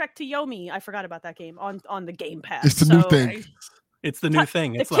started Trek to Yomi. I forgot about that game on the Game Pass. It's the new thing. It's the new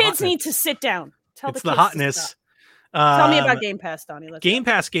thing. It's The the kids hotness. need to sit down. Tell It's the the kids to hotness. stop. Tell me about Um, Game Pass, Donnie. Let's Game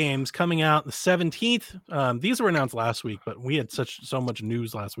go. Pass games coming out the 17th. These were announced last week, but we had so much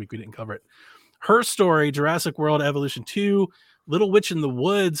news last week we didn't cover it. Her Story, Jurassic World Evolution 2, Little Witch in the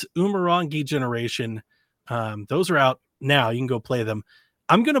Woods, Umurangi Generation. Those are out now. You can go play them.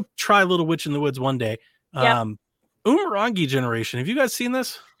 I'm gonna try Little Witch in the Woods one day. Yep. Umurangi Generation. Have you guys seen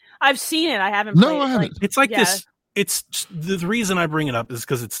this? I've seen it. I haven't. No, played I it. haven't. It's like Yeah. this. It's the reason I bring it up is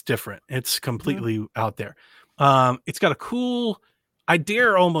because it's different. It's completely out there. It's got a cool, I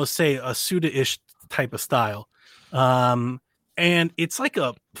dare almost say a Suda-ish type of style. And it's like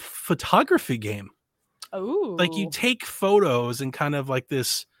a photography game. Oh, Like you take photos and kind of like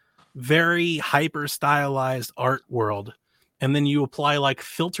this very hyper stylized art world. And then you apply like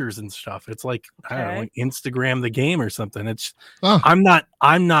filters and stuff. It's like, I don't know, Okay. like Instagram the game or something. It's, Oh. I'm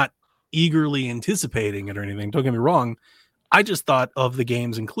not eagerly anticipating it or anything. Don't get me wrong. I just thought of the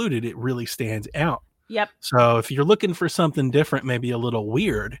games included, it really stands out. Yep. So if you're looking for something different, maybe a little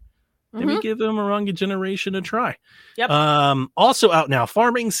weird, maybe Mhm. give them Umurangi Generation a try. Yep. Also out now,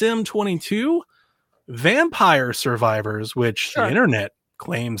 Farming Sim 22, Vampire Survivors, which Sure. the internet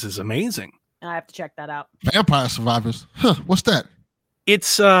claims is amazing. I have to check that out. Vampire Survivors. Huh, what's that?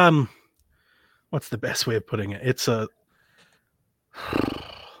 It's what's the best way of putting it? It's a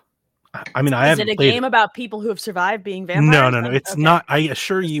I mean, I Is haven't it a played game about people who have survived being vampires? No. It's Okay. not. I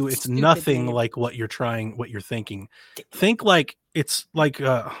assure you, it's Stupid nothing name. like what you're thinking. Think like it's like.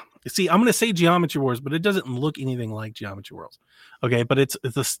 See, I'm going to say Geometry Wars, but it doesn't look anything like Geometry Wars. Okay, but it's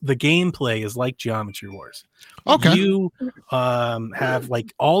the gameplay is like Geometry Wars. Okay. You have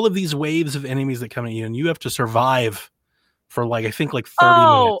like all of these waves of enemies that come at you, and you have to survive for like I think like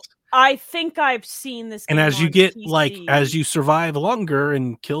 30 minutes. I think I've seen this. And game as you on get PC. like as you survive longer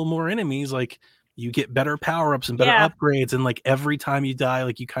and kill more enemies, like you get better power-ups and better Yeah. upgrades, and like every time you die,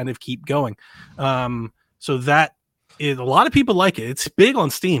 like you kind of keep going. So that is a lot of people like it. It's big on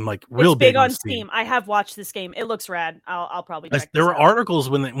Steam, like real it's big on Steam. I have watched this game. It looks rad. I'll probably check There this were out. articles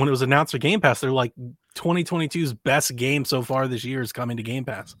when it was announced for Game Pass. They're like 2022's best game so far this year is coming to Game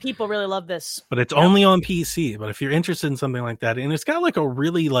Pass. People really love this. But it's Yep. only on PC. But if you're interested in something like that, and it's got like a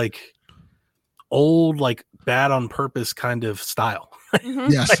really like old, like bad on purpose kind of style. Mhm.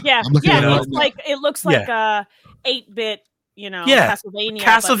 Yes. Yeah, I'm looking yeah. at it right It's now. like it looks like a 8-bit, Yeah. Castlevania. but,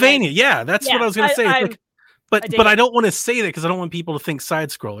 Castlevania, like, yeah, that's what I was gonna say. It's like, I but dig I it. don't want to say that because I don't want people to think side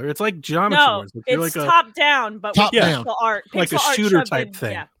scroller. It's like Geometry no, Wars. Like, you're it's like top down, but Top with down. pixel art, Like a pixel art shooter shoved type in.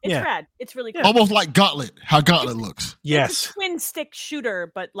 thing. Yeah, it's Yeah. rad. It's really cool. Almost like Gauntlet. How Gauntlet looks. yes. It's a twin stick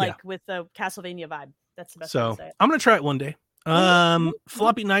shooter, but like with a Castlevania vibe. That's the best way So to say it. I'm gonna try it one day. Mhm.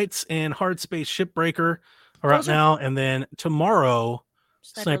 Floppy Nights and Hard Space Shipbreaker are out Those are- now, and then tomorrow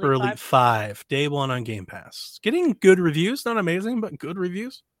Sniper Elite 5, day one on Game Pass. Getting good reviews, not amazing, but good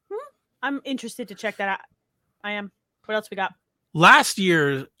reviews. I'm interested to check that out. I am. What else we got? Last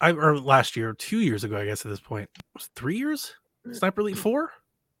year, 2 years ago, I guess at this point, was it 3 years? Sniper Elite 4?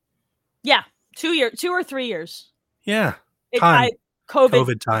 Yeah, 2 or 3 years. Yeah. COVID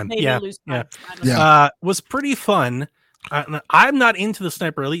COVID time. made me Yeah. lose Yeah. time. Yeah. Was pretty fun. I'm not into the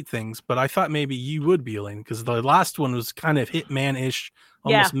Sniper Elite things, but I thought maybe you would be, Elaine, because the last one was kind of Hitman-ish,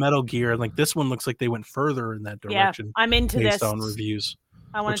 almost Metal Gear. Like this one looks like they went further in that direction. Yeah, I'm into based this. on reviews,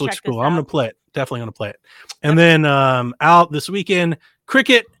 I want which to looks check this cool. out. I'm gonna play it. Definitely gonna play it. And then out this weekend,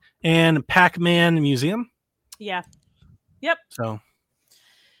 Cricket and Pac-Man Museum. Yeah. Yep. So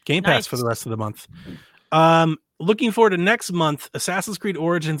Game Pass Nice. for the rest of the month. Looking forward to next month, Assassin's Creed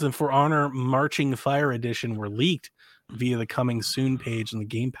Origins and For Honor Marching Fire Edition were leaked via the coming soon page in the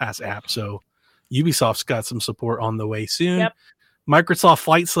Game Pass app. So Ubisoft's got some support on the way soon. Yep. Microsoft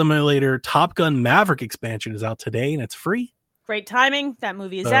Flight Simulator Top Gun Maverick expansion is out today and it's free. Great timing. That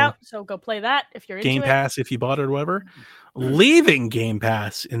movie is So, out, so go play that if you're into Game it. Pass if you bought it or whatever. Leaving Game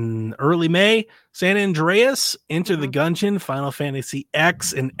Pass in early May, San Andreas, Enter the Gungeon, Final Fantasy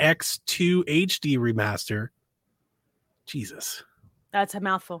X and X2 HD remaster. Jesus. That's a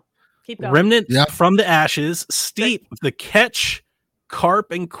mouthful. Keep going. Remnant Yeah. from the Ashes, Steep, The Catch,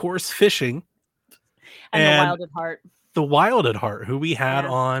 Carp and Course Fishing, and and the Wild at Heart. The Wild at Heart, who we had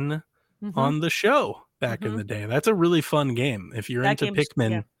Yeah. on Mhm. the show back in Mhm. the day. That's a really fun game. If you're That into game's-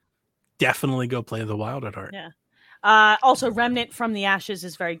 Pikmin, yeah. definitely go play The Wild at Heart. Yeah. Also, Remnant from the Ashes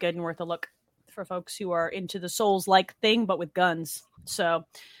is very good and worth a look for folks who are into the Souls-like thing, but with guns. So,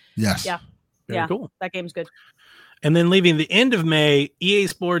 yes. Yeah. Very cool. That game's good. And then leaving the end of May, EA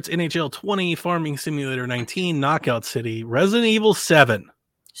Sports NHL 20, Farming Simulator 19, Knockout City, Resident Evil 7.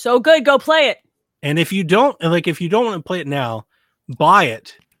 So good. Go play it. And if you don't want to play it now, buy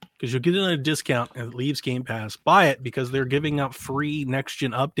it because you'll get it at a discount and it leaves Game Pass. Buy it because they're giving out free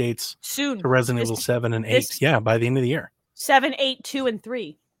next-gen updates soon to Resident Evil 7 and 8. Yeah, by the end of the year. 7, 8, 2, and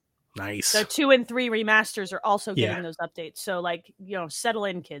 3. Nice. So 2 and 3 remasters are also getting those updates. So settle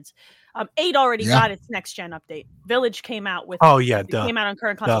in, kids. 8 already got its next gen update. Village came out with. Oh yeah, came out on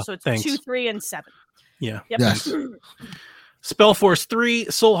current console, so it's 2, 3, and 7. Yeah. Yep. Yes. Spellforce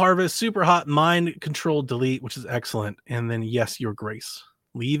 3, Soul Harvest, Super Hot, Mind Control Delete, which is excellent, and then Yes, Your Grace,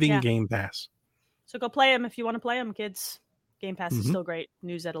 leaving Game Pass. So go play them if you want to play them, kids. Game Pass is still great.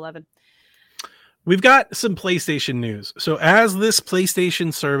 News at 11. We've got some PlayStation news. So as this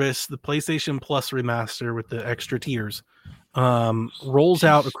PlayStation service, the PlayStation Plus remaster with the extra tiers, rolls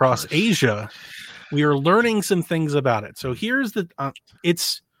out across Asia, we are learning some things about it. So here's the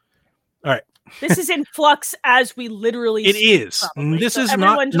it's all right. This is in flux as we literally it is. Probably. This so is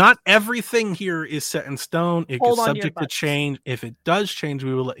not everything here is set in stone. It is subject to change. If it does change,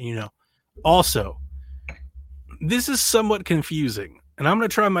 we will let you know. Also, this is somewhat confusing. And I'm going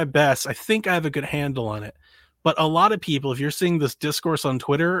to try my best. I think I have a good handle on it. But a lot of people, if you're seeing this discourse on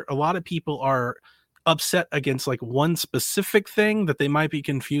Twitter, a lot of people are upset against one specific thing that they might be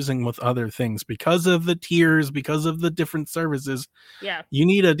confusing with other things because of the tiers, because of the different services. Yeah. You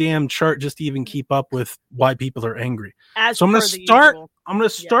need a damn chart just to even keep up with why people are angry. So I'm going to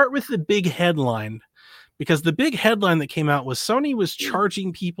start with the big headline, because the big headline that came out was Sony was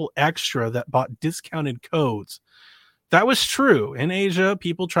charging people extra that bought discounted codes. That was true. In Asia,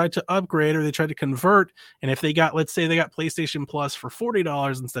 people tried to upgrade or they tried to convert. And if they got, let's say they got PlayStation Plus for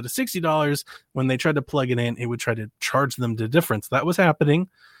 $40 instead of $60, when they tried to plug it in, it would try to charge them the difference. That was happening.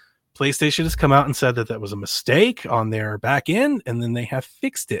 PlayStation has come out and said that was a mistake on their back end, and then they have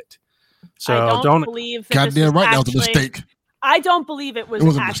fixed it. So I don't believe that goddamn right, that was a mistake. I don't believe it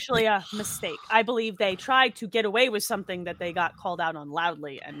was actually a mistake. I believe they tried to get away with something that they got called out on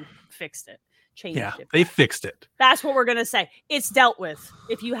loudly and fixed it. They fixed it. That's what we're going to say. It's dealt with.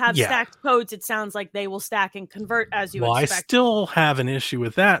 If you have stacked codes, it sounds like they will stack and convert as you expect. I still have an issue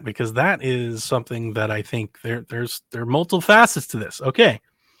with that because that is something that I think there are multiple facets to this. Okay.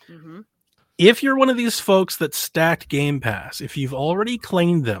 Mm-hmm. If you're one of these folks that stacked Game Pass, if you've already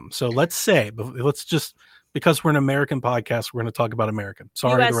claimed them, so let's just, because we're an American podcast, we're going to talk about American.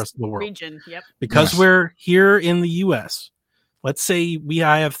 Sorry, the rest of the world. Region, yep. Because we're here in the U.S., let's say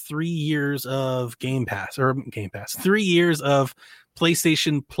I have 3 years of 3 years of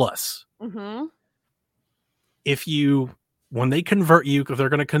PlayStation Plus. Mm-hmm. When they convert you, if they're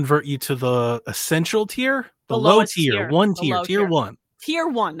going to convert you to the essential tier, the low tier, tier 1. Tier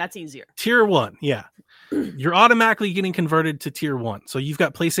 1, that's easier. Tier 1, yeah. You're automatically getting converted to tier 1. So you've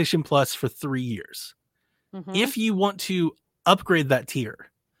got PlayStation Plus for 3 years. Mm-hmm. If you want to upgrade that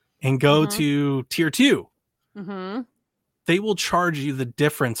tier and go to tier 2, they will charge you the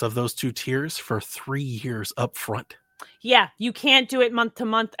difference of those two tiers for 3 years up front. Yeah, you can't do it month to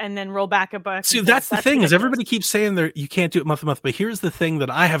month and then roll back a buck. See, that's the thing ridiculous. Is everybody keeps saying you can't do it month to month. But here's the thing that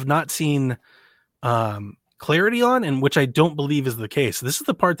I have not seen clarity on, and which I don't believe is the case. This is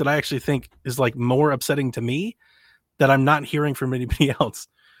the part that I actually think is more upsetting to me that I'm not hearing from anybody else.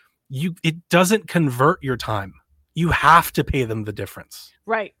 It doesn't convert your time. You have to pay them the difference.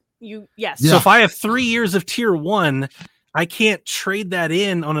 Right. Yes. Yeah. So if I have 3 years of tier 1, I can't trade that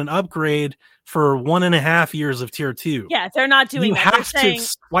in on an upgrade for 1.5 years of tier 2. Yeah, they're not doing you that. You have to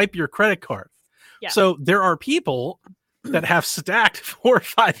swipe your credit card. Yeah. So there are people that have stacked 4 or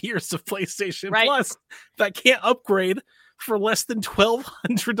 5 years of PlayStation Plus that can't upgrade for less than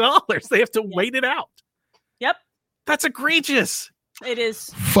 $1,200. They have to wait it out. Yep. That's egregious. It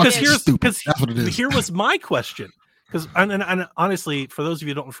is. Because here was my question. Because and honestly, for those of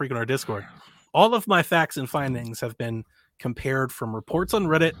you who don't frequent our Discord, all of my facts and findings have been compared from reports on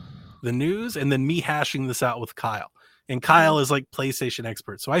Reddit, the news, and then me hashing this out with Kyle. And Kyle is PlayStation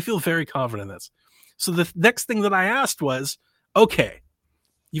expert. So I feel very confident in this. So the next thing that I asked was, okay,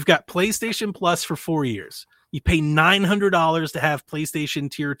 you've got PlayStation Plus for 4 years. You pay $900 to have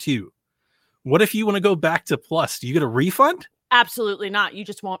PlayStation Tier 2. What if you want to go back to Plus? Do you get a refund? Absolutely not. You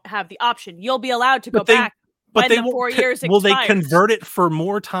just won't have the option. You'll be allowed to go back. But the 4 years will expires. They convert it for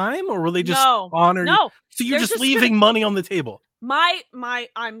more time, or will they just honor you? So you're just leaving money on the table.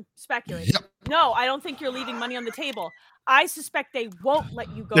 I'm speculating. Yep. No, I don't think you're leaving money on the table. I suspect they won't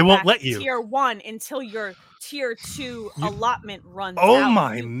let you go. They won't back let to you. tier 1 until your tier 2 allotment runs out. Oh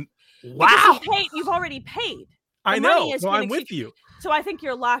my! Wow! You've already paid. I know. No, I'm with you. So I think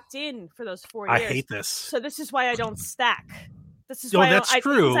you're locked in for those 4 years. I hate this. So this is why I don't stack. This is No, why that's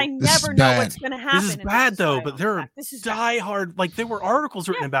true. I never know what's going to happen. This is bad though, but there are diehard. Like there were articles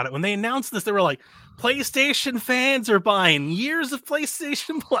written about it when they announced this. They were like, PlayStation fans are buying years of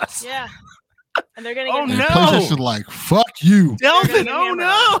PlayStation Plus. Yeah. And they're gonna get PlayStation like, fuck you. Delvin, oh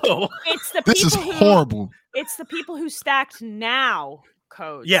no. This is horrible. It's the people who stacked now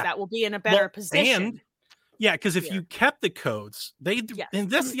codes that will be in a better position. And because if you kept the codes, and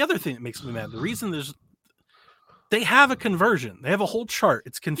that's the other thing that makes me mad. The reason they have a conversion. They have a whole chart.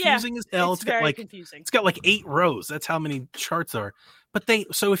 It's confusing as hell. It's very confusing. It's got like 8 rows. That's how many charts are. But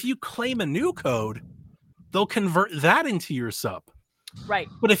so if you claim a new code, they'll convert that into your sub. Right.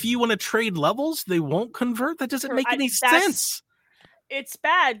 But if you want to trade levels, they won't convert. That doesn't make any sense. It's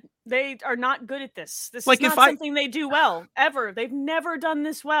bad. They are not good at this. This is not something they do well, ever. They've never done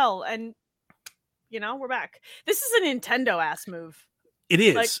this well. And, we're back. This is a Nintendo-ass move. It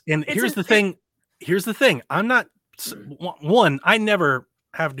is. And here's the thing. Here's the thing. I'm not... One, I never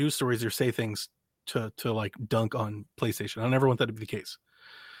have news stories or say things to like dunk on PlayStation. I never want that to be the case.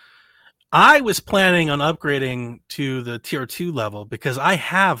 I was planning on upgrading to the tier 2 level because I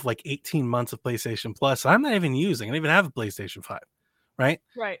have like 18 months of PlayStation Plus. I'm not even using. I don't even have a PlayStation 5. Right.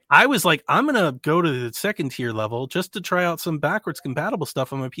 I was like, I'm going to go to the second tier level just to try out some backwards compatible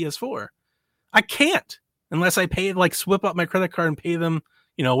stuff on my PS4. I can't unless I pay whip up my credit card and pay them,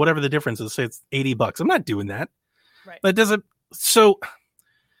 whatever the difference is. Say it's $80. I'm not doing that. Right. That doesn't. So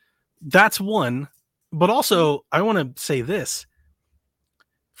that's one. But also, I want to say this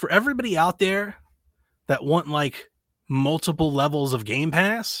for everybody out there that want multiple levels of Game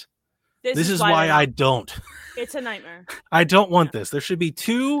Pass. This is why I don't. It's a nightmare. I don't want this. There should be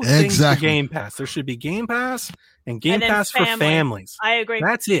 2 things for Game Pass. There should be Game Pass and Game Pass for families. I agree.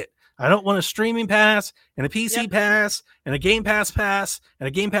 That's it. I don't want a streaming pass and a PC pass and a Game Pass and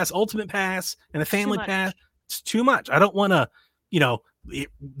a Game Pass Ultimate Pass and a family pass. It's too much. I don't want to,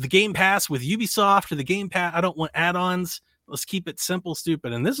 the Game Pass with Ubisoft or the Game Pass. I don't want add-ons. Let's keep it simple,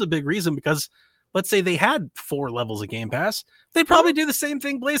 stupid. And this is a big reason because let's say they had 4 levels of Game Pass. They'd probably do the same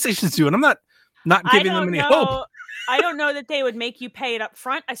thing PlayStation's doing. I'm not giving them any hope. I don't know that they would make you pay it up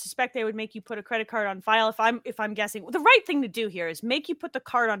front. I suspect they would make you put a credit card on file. If I'm guessing, the right thing to do here is make you put the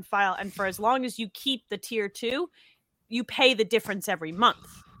card on file, and for as long as you keep the tier 2, you pay the difference every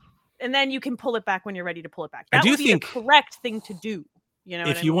month, and then you can pull it back when you're ready to pull it back. That would be the correct thing to do.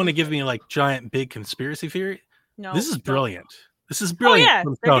 If you want to give me giant big conspiracy theory, no, this is brilliant. This is brilliant. Oh,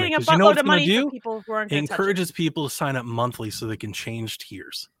 yeah. They're getting a buttload of money for people who aren't going to touch it. Encourages people to sign up monthly so they can change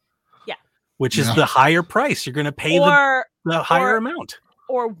tiers. Yeah. Which is the higher price. You're going to pay the higher amount.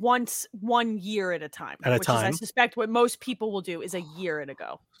 Or 1 year at a time. Which is, I suspect what most people will do is a year at a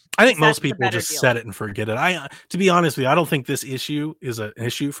go. I think most people just set it and forget it. To be honest with you, I don't think this issue is an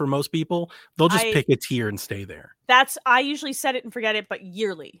issue for most people. They'll just pick a tier and stay there. I usually set it and forget it, but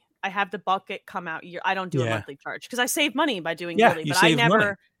yearly. I have the bucket come out year. I don't do a monthly charge because I save money by doing yearly.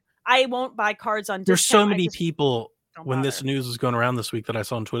 But I won't buy cards on discount. There's so many people when this news was going around this week that I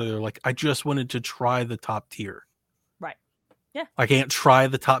saw on Twitter. They're like, I just wanted to try the top tier. Right. Yeah. I can't try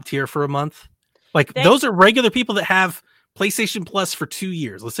the top tier for a month. Those are regular people that have PlayStation Plus for 2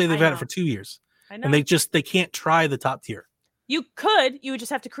 years. Let's say they've had it for 2 years. I know. And they can't try the top tier. You would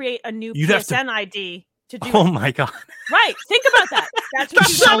just have to create a new PSN ID. Oh my god! Right, think about that. That's what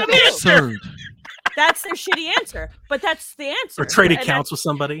so absurd. That's their shitty answer, but that's the answer. Or trade accounts with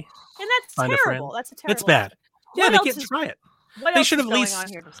somebody, and that's terrible. That's a terrible. It's bad. Yeah, they can't try it. They should have at least on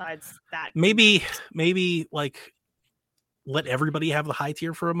here besides that. Maybe let everybody have the high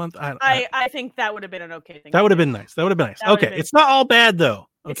tier for a month. I think that would have been an okay thing. That would have been nice. Okay, it's not all bad though.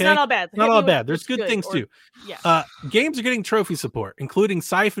 Okay? It's not all bad. Not all bad. There's good things too. Yeah. Games are getting trophy support, including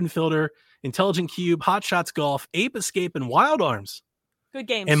Siphon Filter, Intelligent Cube, Hot Shots Golf, Ape Escape, and Wild Arms. Good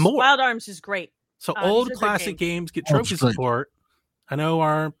games. And more. Wild Arms is great. So old classic games get trophy support. I know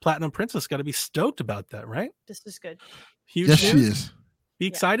our Platinum Princess got to be stoked about that, right? This is good. Huge yes, news. She is. Be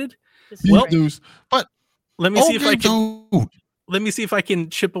excited? Well, news. But let me see if I can. Let me see if I can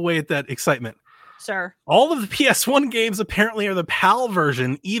chip away at that excitement. Sir. All of the PS1 games apparently are the PAL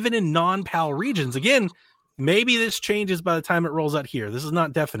version, even in non-PAL regions. Again, maybe this changes by the time it rolls out here. This is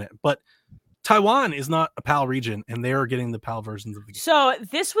not definite, but Taiwan is not a PAL region, and they are getting the PAL versions of the game. So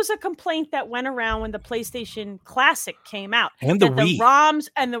this was a complaint that went around when the PlayStation Classic came out, and the Wii.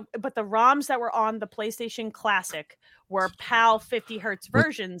 But the ROMs that were on the PlayStation Classic were PAL 50 hertz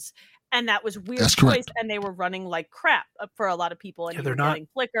versions, And that was weird That's choice, correct. and they were running like crap for a lot of people, and they're not getting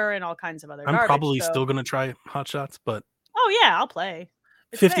flicker and all kinds of other I'm garbage. probably still going to try Hot Shots, but yeah, I'll play.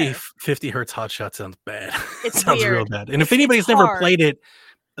 It's 50 hertz Hot Shot sounds bad. It It's sounds real weird. bad. And if anybody's never hard. played it,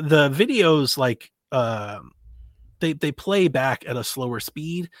 the videos like they play back at a slower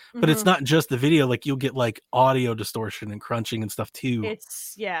speed, but it's not just the video. Like you'll get like audio distortion and crunching and stuff too.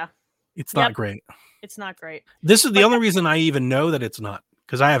 It's not great. It's not great. This is the only reason I even know that it's not,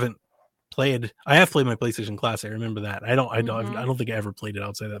 because I have played my PlayStation Classic. I remember that. I don't think I ever played it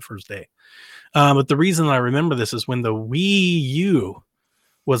outside that first day. But the reason I remember this is when the Wii U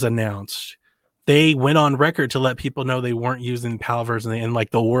was announced, they went on record to let people know they weren't using PAL version, and like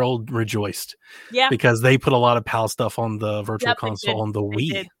the world rejoiced. Yeah. Because they put a lot of PAL stuff on the Virtual Console on the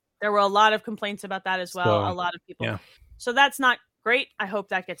Wii. There were a lot of complaints about that as well. So, a lot of people. Yeah. So that's not great. I hope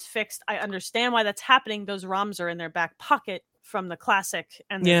that gets fixed. I understand why that's happening. Those ROMs are in their back pocket from the Classic,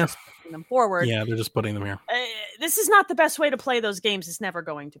 and they're just putting them forward. Yeah, they're just putting them here. This is not the best way to play those games. It's never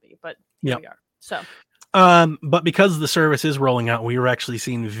going to be, but here we are. So, but because the service is rolling out, we were actually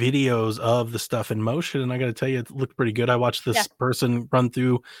seeing videos of the stuff in motion, and I got to tell you, it looked pretty good. I watched this person run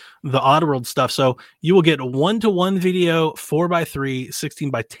through the Oddworld stuff. So you will get a 1-to-1 video, 4x3,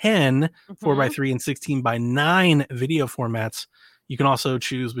 16x10, 4x3, and 16x9 video formats. You can also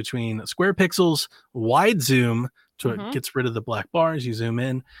choose between square pixels, wide zoom, so it gets rid of the black bars. You zoom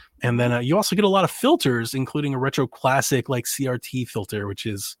in, and then you also get a lot of filters, including a retro classic like CRT filter, which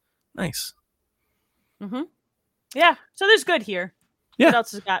is nice. Yeah, so there's good here. Yeah. What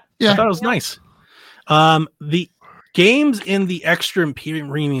else has got? I thought it was nice. The games in the extra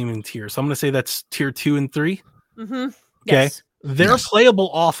premium tier, so I'm going to say that's tier 2 and 3. Okay. Yes. They're playable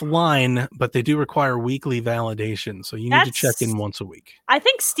offline, but they do require weekly validation. So you need to check in once a week. I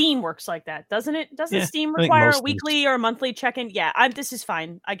think Steam works like that, doesn't it? Doesn't Steam require a weekly or monthly check-in? Yeah, this is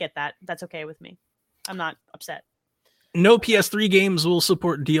fine. I get that. That's okay with me. I'm not upset. No PS3 games will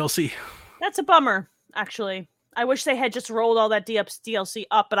support DLC. That's a bummer, actually. I wish they had just rolled all that DLC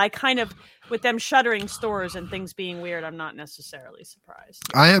up, but I kind of, with them shuttering stores and things being weird, I'm not necessarily surprised.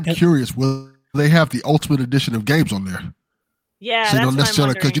 I am curious, will they have the Ultimate Edition of games on there? Yeah, so you don't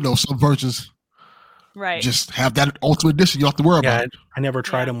necessarily, because some versions just have that Ultimate Edition. You don't have to worry about it. I never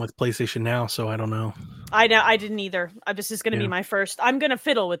tried them with PlayStation Now, so I don't know. I didn't either. This is going to be my first. I'm going to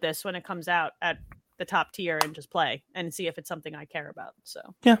fiddle with this when it comes out at the top tier and just play and see if it's something I care about. So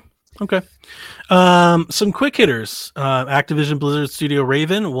yeah, okay. Some quick hitters. Activision Blizzard Studio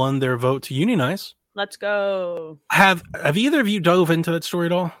Raven won their vote to unionize. Let's go. Have either of you dove into that story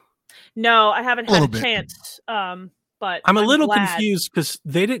at all? No, I haven't had a chance. But I'm a little confused because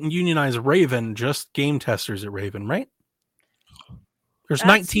they didn't unionize Raven, just game testers at Raven, right? There's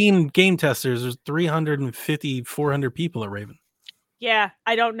 19 game testers. There's 350, 400 people at Raven. Yeah,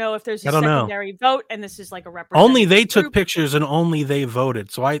 I don't know if there's a secondary vote, and this is like a representative. Only they took pictures and only they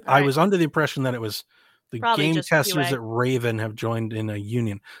voted. So I was under the impression that it was the game testers at Raven have joined in a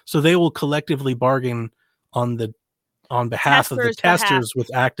union. So they will collectively bargain on behalf of the testers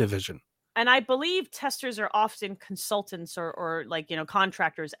with Activision. And I believe testers are often consultants or like,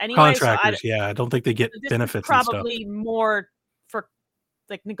 contractors anyway. Contractors, I don't think they get benefits and stuff. Probably more for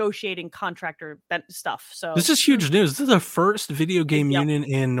like negotiating contractor stuff. So this is huge news. This is the first video game union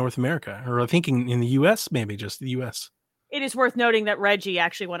in North America, or I think in the US, maybe just the US. It is worth noting that Reggie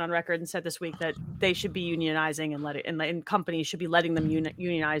actually went on record and said this week that they should be unionizing and companies should be letting them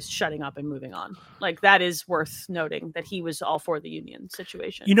unionize, shutting up and moving on. Like that is worth noting that he was all for the union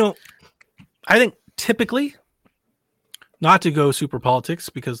situation. I think typically, not to go super politics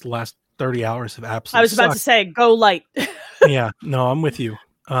because the last 30 hours have absolutely I was about to say, go light. Yeah, no, I'm with you.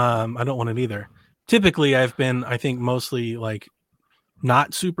 I don't want it either. Typically, I've been, I think, mostly like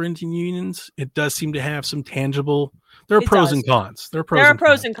not super into unions. It does seem to have some tangible. There are pros and cons. There are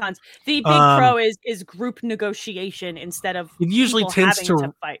pros and cons. The big pro is group negotiation instead of it usually tends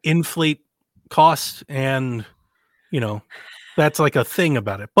to inflate costs, and that's like a thing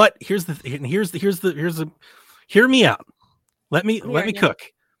about it. But here's hear me out. Let me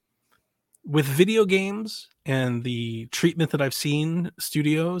cook. With video games and the treatment that I've seen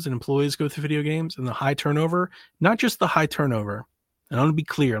studios and employees go through video games and the high turnover, not just the high turnover, and I want to be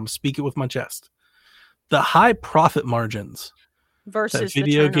clear, I'm speaking with my chest. The high profit margins versus that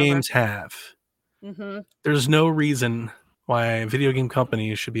video games have. Mm-hmm. There's no reason why video game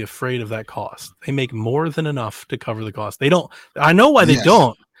companies should be afraid of that cost. They make more than enough to cover the cost. They don't. I know why they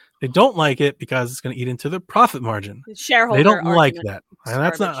don't. They don't like it because it's going to eat into their profit margin. Shareholder they don't like that. And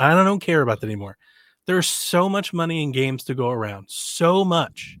that's not. I don't care about that anymore. There's so much money in games to go around. So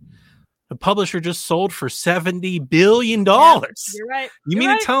much. the publisher just sold for $70 billion. Yeah, you're right. You mean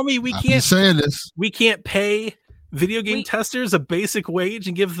to tell me we can't pay video game testers a basic wage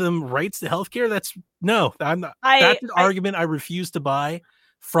and give them rights to healthcare? That's an argument I refuse to buy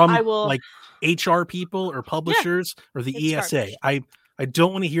from like HR people or publishers or the ESA. Garbage. I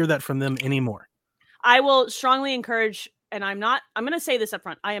don't want to hear that from them anymore. I will strongly encourage, and I'm going to say this up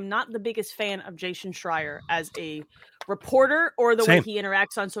front. I am not the biggest fan of Jason Schreier as a reporter or the way he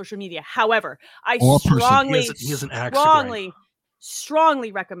interacts on social media. However, I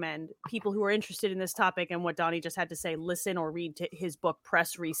strongly recommend people who are interested in this topic and what Donnie just had to say, listen or read to his book,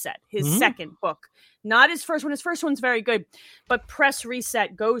 Press Reset, his second book, not his first one. His first one's very good, but Press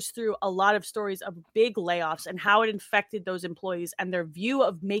Reset goes through a lot of stories of big layoffs and how it infected those employees and their view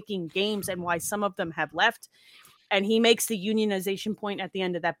of making games and why some of them have left. And he makes the unionization point at the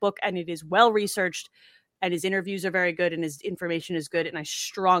end of that book, and it is well researched, and his interviews are very good, and his information is good, and I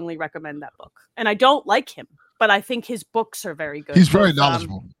strongly recommend that book. And I don't like him, but I think his books are very good. He's very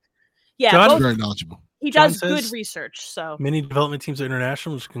knowledgeable. John's very knowledgeable. He does good research. So many development teams are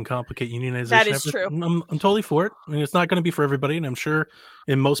international, which can complicate unionization. That is true. I'm totally for it. I mean, it's not going to be for everybody, and I'm sure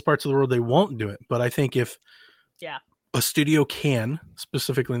in most parts of the world they won't do it. But I think if a studio can,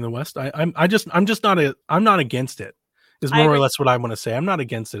 specifically in the West, I'm not against it. Is more or less what I want to say. I'm not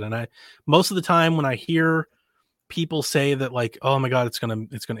against it, and most of the time when I hear people say that, like, oh my god, it's gonna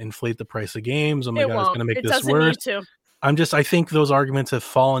inflate the price of games. Oh my god, it's gonna make this worse. I think those arguments have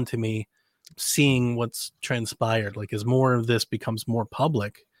fallen to me, seeing what's transpired. Like, as more of this becomes more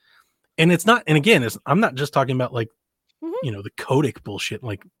public, and it's not. And again, I'm not just talking about like, the Kotick bullshit.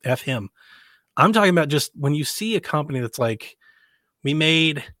 Like, F him. I'm talking about just when you see a company that's like, we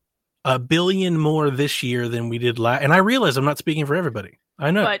made $1 billion more this year than we did last. And I realize I'm not speaking for everybody.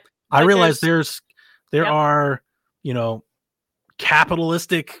 I know. But I realize there are,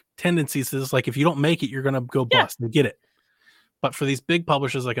 capitalistic tendencies. It's like, if you don't make it, you're going to go bust. I get it. But for these big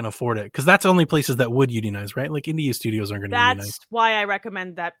publishers that can afford it, because that's the only places that would unionize, right? Like, indie studios aren't going to unionize. That's why I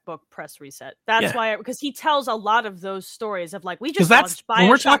recommend that book, Press Reset. That's why, because he tells a lot of those stories of like, we just launched Bioshock. When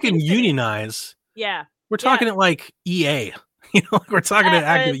we're talking unionize, we're talking at like EA. We're talking to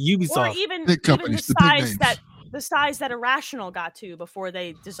active Ubisoft, or even the size that Irrational got to before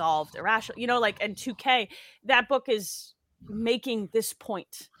they dissolved Irrational. And 2K. That book is making this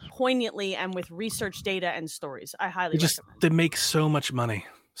point poignantly and with research data and stories. I highly recommend. They make so much money.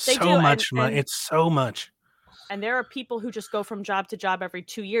 Money. It's so much. And there are people who just go from job to job every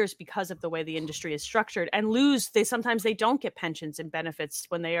 2 years because of the way the industry is structured and lose. Sometimes they don't get pensions and benefits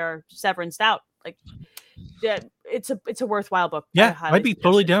when they are severanced out. Like, it's a worthwhile book. Yeah, I'd be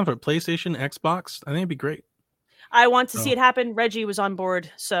totally down for it. PlayStation, Xbox. I think it'd be great. I want to see it happen. Reggie was on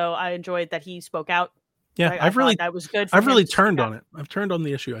board, so I enjoyed that he spoke out. Yeah, that was good. I've really turned on it. I've turned on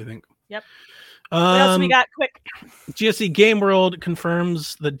the issue, I think. Yep. What else we got? Quick. GSC Game World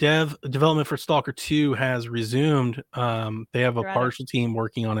confirms the development for Stalker 2 has resumed. They have a partial team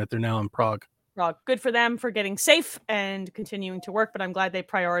working on it. They're now in Prague. Good for them for getting safe and continuing to work, but I'm glad they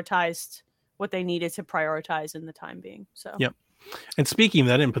prioritized what they needed to prioritize in the time being. So yep. And speaking of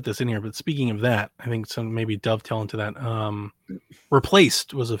that, I didn't put this in here, but speaking of that, I think some maybe dovetail into that.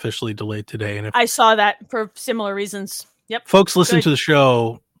 Replaced was officially delayed today, and I saw that for similar reasons. Yep. Folks listen to the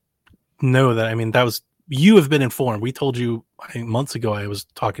show know that. I mean, you have been informed. We told you, I think, months ago. I was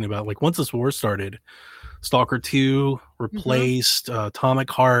talking about, like, once this war started, Stalker 2 replaced, Atomic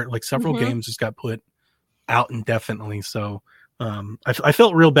Heart, like several games just got put out indefinitely. So I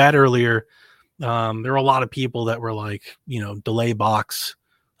felt real bad earlier. There were a lot of people that were like, delay box,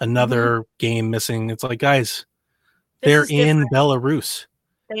 another game missing. It's like, guys, they're in Belarus.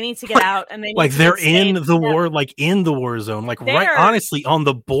 They need to get out, and they're in the war, like in the war zone, like honestly on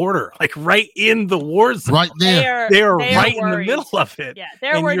the border, like right in the war zone, right there. They're right in the middle of it. Yeah,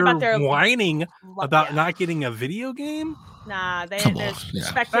 they're worried about their whining about not getting a video game. Nah, that's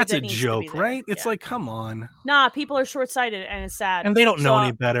a joke, right? It's like, come on. Nah, people are short-sighted, and it's sad, and they don't know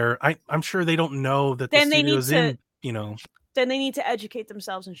any better. I'm sure they don't know that the studio's in. Then they need to educate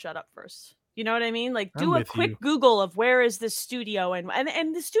themselves and shut up first. You know what I mean? Like, do a quick Google of where is this studio, and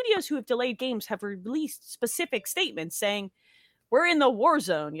the studios who have delayed games have released specific statements saying we're in the war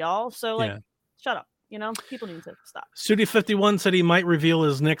zone, y'all. So shut up. People need to stop. Studio 51 said he might reveal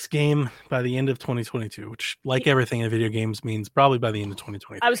his next game by the end of 2022, which, like everything in video games, means probably by the end of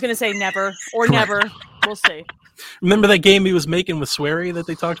 2022. I was going to say never or never. We'll see. Remember that game he was making with Swery that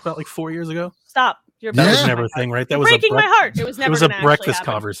they talked about like 4 years ago? Stop. That was never a thing, right? That was breaking my heart. It was never. It was a breakfast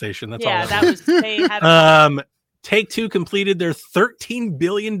conversation. That's all. That was. They had. Take-Two completed their $13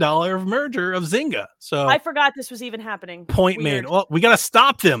 billion merger of Zynga. So I forgot this was even happening. Point made. Well, we got to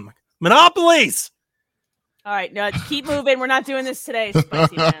stop them. Monopolies. All right, no, keep moving. We're not doing this today,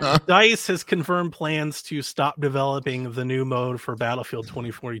 Spicy Man. DICE has confirmed plans to stop developing the new mode for Battlefield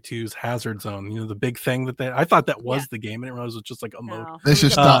 2042's Hazard Zone. You know, the big thing that I thought that was the game, and it was just like a mode. They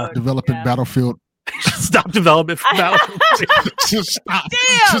should stop developing Battlefield. Stop development for Battlefield. Just stop.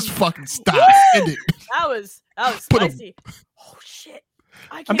 Damn. Just fucking stop. End it. That was spicy. Oh shit!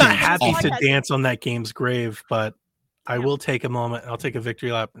 I'm not happy to dance on that game's grave, but I will take a moment. I'll take a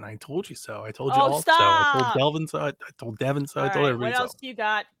victory lap, and I told you so. I told you all so. I told Delvin so. I told Devin so. I told everybody so. What else do you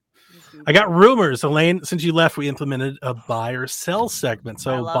got? I got rumors. Elaine, since you left, we implemented a buy or sell segment.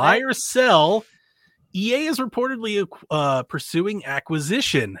 So buy or sell, EA is reportedly pursuing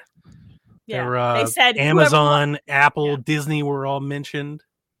acquisition. Yeah, they said Amazon, Apple, Disney were all mentioned.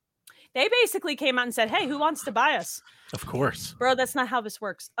 They basically came out and said, "Hey, who wants to buy us?" Of course, bro. That's not how this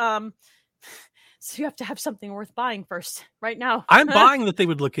works. So you have to have something worth buying first. Right now, I'm buying that they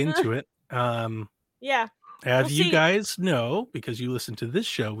would look into it. Yeah. As you guys know, because you listen to this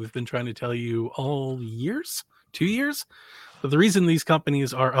show, we've been trying to tell you all 2 years. But the reason these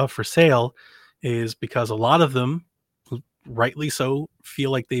companies are up for sale is because a lot of them, rightly so,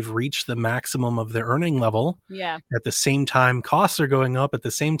 feel like they've reached the maximum of their earning level. Yeah. At the same time, costs are going up. At the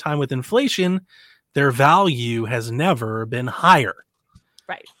same time, with inflation, their value has never been higher.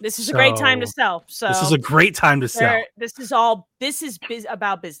 Right. This is a great time to sell. So this is a great time to sell. This is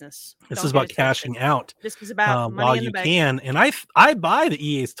about business. This is about cashing out. This is about money while in you the bank. can. And I buy that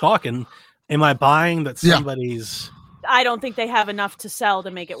EA's talking. Am I buying that somebody's? I don't think they have enough to sell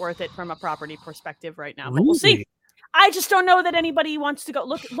to make it worth it from a property perspective right now. But we'll see. I just don't know that anybody wants to go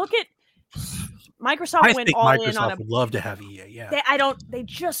look at Microsoft. Went all in on would love to have EA. Yeah, They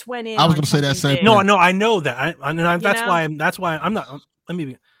just went in. I was going to say that same. No, I know that. That's why I'm not.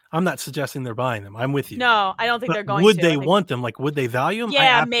 I'm not suggesting they're buying them. I'm with you. No, I don't think they're going. Would they want them? Like, would they value them? Yeah,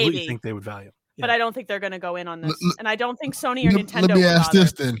 I absolutely maybe. think they would value them. Yeah. But I don't think they're going to go in on this. And I don't think Sony or Nintendo. Let me ask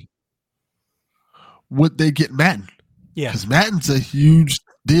this then: would they get Madden? Yeah, because Madden's a huge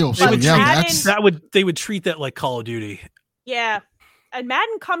deal. So they would treat that like Call of Duty. Yeah, and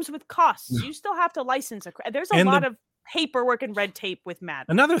Madden comes with costs. You still have to license there's a lot of paperwork and red tape with Madden.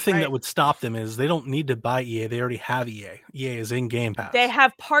 Another thing that would stop them is they don't need to buy EA. They already have EA. EA is in Game Pass. They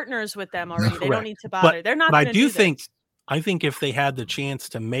have partners with them already. They don't need to bother. They're not. But I think if they had the chance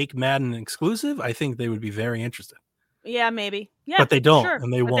to make Madden exclusive, I think they would be very interested. Yeah, maybe. Yeah, but they don't,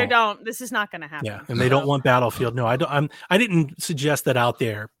 and they won't. They don't. This is not going to happen. Yeah, and they don't want Battlefield. No, I don't. I didn't suggest that out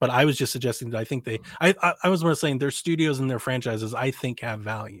there, but I was just suggesting that I think I was more saying their studios and their franchises I think have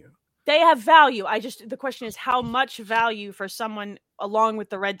value. They have value. The question is how much value for someone along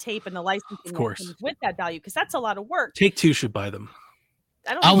with the red tape and the licensing, of course, with that value, because that's a lot of work. Take-Two should buy them.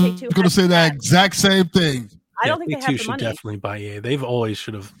 I was going to say that exact same thing. I don't think Take-Two they have the money. Should definitely buy EA. They've always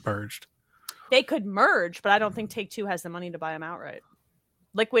should have merged. They could merge, but I don't think Take-Two has the money to buy them outright.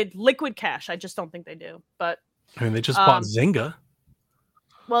 Liquid cash. I just don't think they do. But I mean, they just bought Zynga.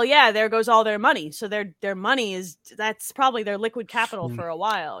 Well, yeah, there goes all their money. So their money that's probably their liquid capital for a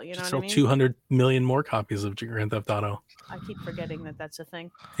while. You know what I mean? 200 million more copies of Grand Theft Auto. I keep forgetting that that's a thing.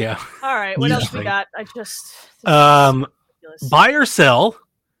 Yeah. All right. What else we got? Buy or sell.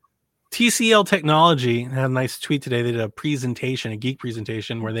 TCL Technology had a nice tweet today. They did a geek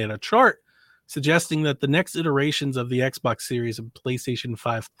presentation where they had a chart suggesting that the next iterations of the Xbox Series and PlayStation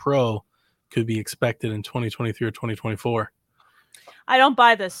 5 Pro could be expected in 2023 or 2024. I don't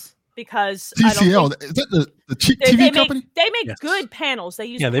buy this because TCL, is that the cheap TV company? They make good panels. They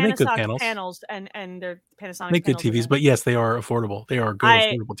use Panasonic make good panels and they're Panasonic make good TVs, but yes, they are affordable. They are good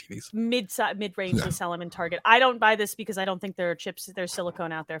affordable TVs. Mid-range, they sell them in Target. I don't buy this because I don't think there are chips, there's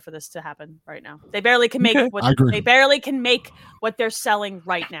silicone out there for this to happen right now. They barely can make what they're selling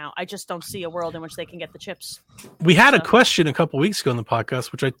right now. I just don't see a world in which they can get the chips. We had a question a couple weeks ago in the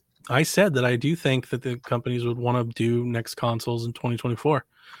podcast, which I said that I do think that the companies would want to do next consoles in 2024.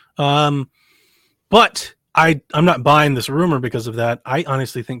 But I'm not buying this rumor because of that. I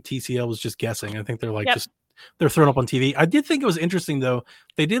honestly think TCL was just guessing. I think they're they're thrown up on TV. I did think it was interesting though.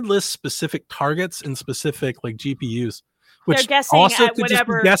 They did list specific targets and specific GPUs, which also could just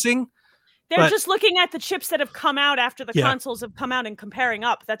be guessing. They're just looking at the chips that have come out after the consoles have come out and comparing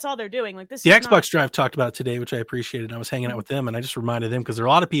up. That's all they're doing. The Xbox Drive talked about it today, which I appreciated. I was hanging out with them, and I just reminded them because there are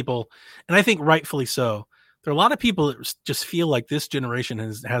a lot of people, and I think rightfully so. There are a lot people that just feel like this generation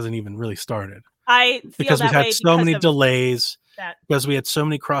hasn't even really started. I feel because we've had so many delays, because we had so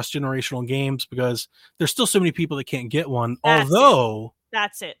many cross-generational games, because there's still so many people that can't get one. Although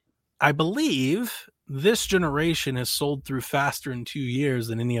that's it. I believe this generation has sold through faster in 2 years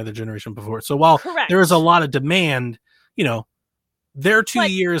than any other generation before. So while there is a lot of demand, their 2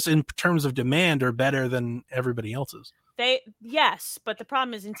 years in terms of demand are better than everybody else's. Yes, but the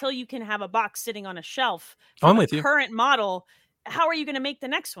problem is until you can have a box sitting on a shelf I'm for with the you. current model, how are you going to make the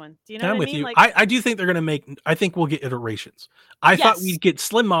next one? Do you know I'm what with I mean? you. Like, I do think they're going to make. I think we'll get iterations. I thought we'd get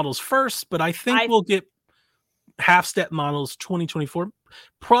slim models first, but I think we'll get half step models 2024,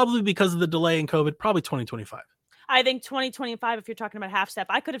 probably because of the delay in COVID. Probably 2025. I think 2025, if you're talking about half step,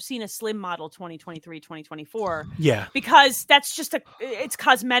 I could have seen a slim model 2023, 2024. Yeah. Because that's just it's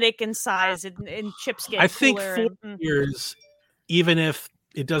cosmetic in size and chips get I think cooler 4 years, even if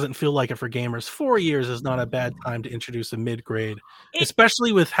it doesn't feel like it for gamers, 4 years is not a bad time to introduce a mid-grade,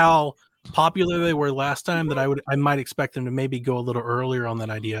 especially with how popular they were last time, that I might expect them to maybe go a little earlier on that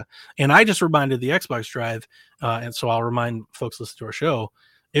idea. And I just reminded the Xbox Drive, and so I'll remind folks listening to our show,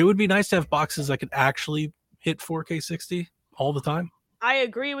 it would be nice to have boxes that could actually hit 4K 60 all the time. I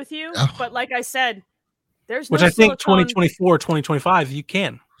agree with you, but like I said, there's no which I think silicone. 2024, 2025, you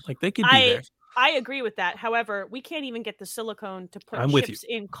can. Like they could be there. I agree with that. However, we can't even get the silicone to put chips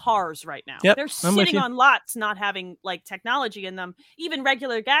in cars right now. Yep, they're sitting on lots not having like technology in them. Even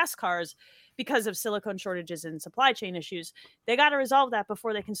regular gas cars, because of silicone shortages and supply chain issues, they got to resolve that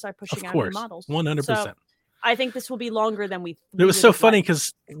before they can start pushing out new models. 100%. So I think this will be longer than we. It was so funny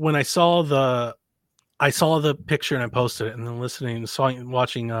because when I saw the picture and I posted it, and then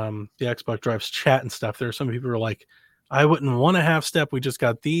watching the Xbox Drive's chat and stuff, there are some people who are like, I wouldn't want a half step. We just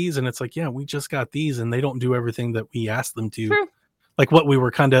got these. And it's like, yeah, we just got these and they don't do everything that we asked them to. True. Like what we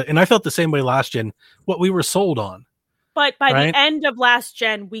were and I felt the same way last gen, what we were sold on. But by the end of last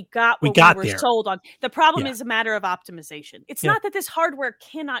gen, we got what we were sold on. The problem is a matter of optimization. It's not that this hardware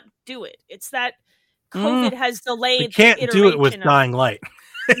cannot do it. It's that COVID has delayed. We can't do it with Dying Light.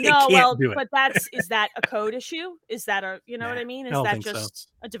 No, well, but is that a code issue? Is that what I mean? Is that just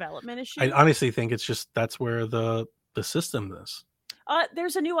a development issue? I honestly think it's just, that's where the system is.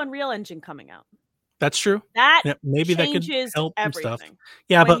 There's a new Unreal Engine coming out. That's true. Maybe that could help everything. Stuff.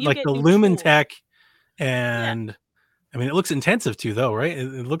 Yeah, but like the Lumen tech, and I mean, it looks intensive too, though, right?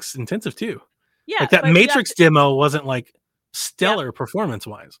 It looks intensive too. Yeah, like that Matrix demo wasn't like stellar performance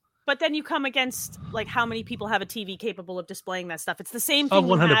wise. But then you come against like how many people have a TV capable of displaying that stuff. It's the same thing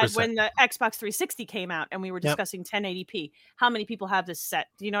we had when the Xbox 360 came out and we were discussing 1080p. How many people have this set?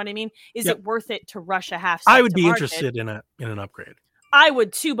 Do you know what I mean? Is it worth it to rush a half set? I would be interested in an upgrade. I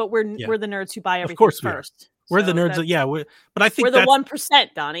would too, but we're the nerds who buy everything first. We're the nerds. But I think we're the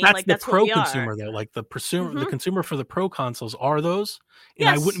 1%, Donnie. That's the pro consumer, though. Like the consumer for the pro consoles are those. And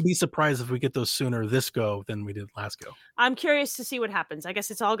I wouldn't be surprised if we get those sooner this go than we did last go. I'm curious to see what happens. I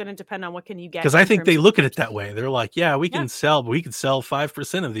guess it's all going to depend on what can you get. Because I think they look at it that way. They're like, we can sell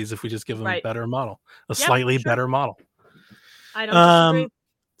 5% of these if we just give them a better model, slightly better model. I don't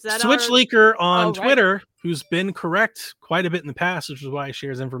disagree. Switch Leaker on Twitter, who's been correct quite a bit in the past, which is why he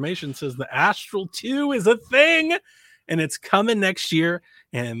shares information, says the Astral 2 is a thing and it's coming next year.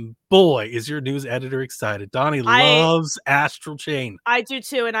 And boy, is your news editor excited. Donnie loves Astral Chain. I do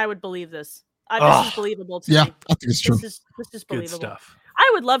too, and I would believe this. This is believable to me. Yeah, I think it's true. This is believable. Good stuff. I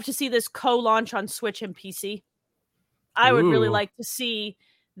would love to see this co-launch on Switch and PC. I would really like to see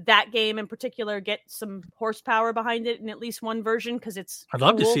that game in particular get some horsepower behind it in at least one version, because I'd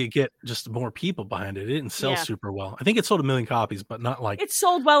love to see it get just more people behind it. It didn't sell super well. I think it sold 1 million copies, but not like it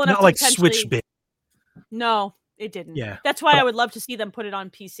sold well enough. Not like Switch bit. No, it didn't. Yeah, that's why I would love to see them put it on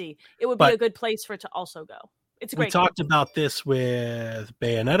PC. It would be a good place for it to also go. It's a great. We talked about this with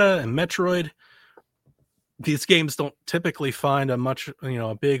Bayonetta and Metroid. These games don't typically find a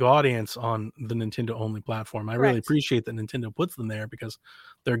big audience on the Nintendo only platform. I really appreciate that Nintendo puts them there because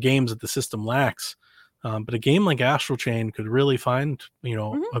they're games that the system lacks. But a game like Astral Chain could really find,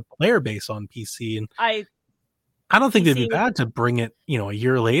 a player base on PC. And I don't think it'd be bad to bring it, a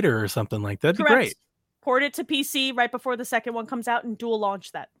year later or something like that. That'd be great. Port it to PC right before the second one comes out and dual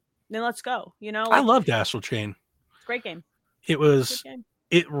launch that. Then let's go. I loved Astral Chain. Great game.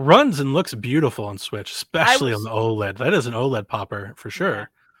 It runs and looks beautiful on Switch, especially on the OLED. That is an OLED popper for sure. Yeah,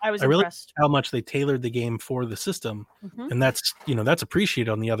 I was impressed. How much they tailored the game for the system, and that's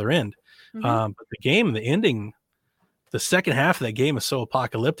appreciated on the other end. But the ending, the second half of that game is so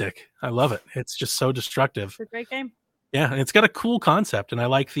apocalyptic. I love it. It's just so destructive. It's a great game. Yeah, and it's got a cool concept, and I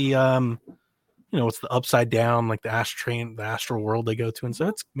like the it's the upside down, like the astral world they go to, and so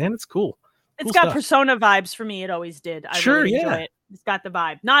it's cool. It's got Persona vibes for me. It always did. I really enjoy it. It's got the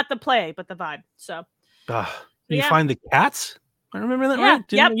vibe, not the play, but the vibe. So, you find the cats? I remember that right?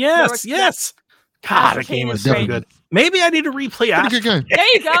 Yep. Yes. God, the game was so good. Maybe I need to replay Astral. There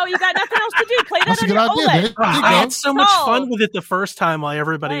you go. You got nothing else to do. Play that on your OLED. I had so much fun with it the first time while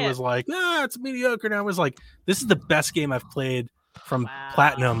everybody was like, it's mediocre. And I was like, this is the best game I've played from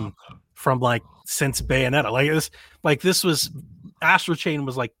Platinum from like since Bayonetta. This was Astral Chain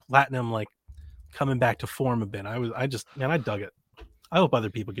was like Platinum like coming back to form a bit. I dug it. I hope other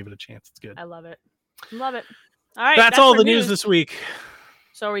people give it a chance. It's good. I love it. Love it. All right. That's all the news this week.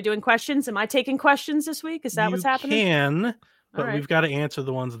 So are we doing questions? Am I taking questions this week? Is that what's happening? You can, but we've got to answer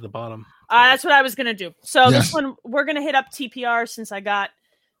the ones at the bottom. That's what I was going to do. So this one, we're going to hit up TPR since I got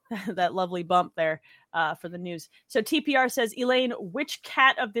that lovely bump there for the news. So TPR says, Elaine, which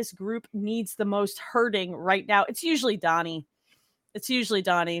cat of this group needs the most herding right now? It's usually Donnie.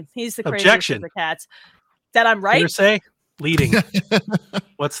 He's the craziest of the cats. That I'm right? Say leading.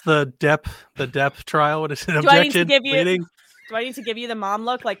 What's the depth trial? What is it? Objection. Do I need to give you the mom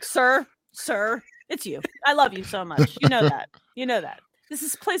look? Like, sir, it's you. I love you so much. You know that. This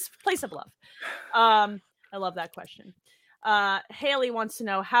is place of love. I love that question. Haley wants to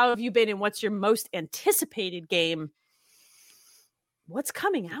know, how have you been and what's your most anticipated game? What's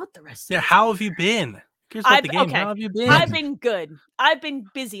coming out the rest of the year? How have you been? How have you been? I've been good. I've been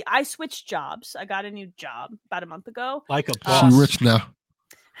busy. I switched jobs. I got a new job about a month ago. Like a boss. She's rich now.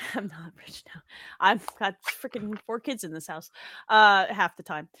 I'm not rich now. I've got freaking 4 kids in this house half the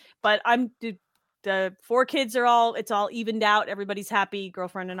time. But the 4 kids it's all evened out. Everybody's happy.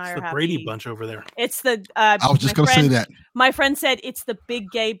 Girlfriend and I are happy. The Brady Bunch over there. It's the I was just going to say that. My friend said it's the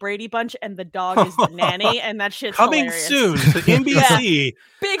big gay Brady Bunch and the dog is the nanny, and that shit's coming hilarious. soon to NBC.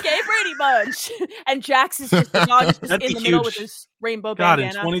 Big gay Brady Bunch. And Jax is just the dog is just in the middle with his rainbow bandana.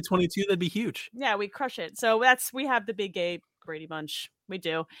 In 2022 that'd be huge. Yeah, we crush it. So we have the big gay Brady Bunch. We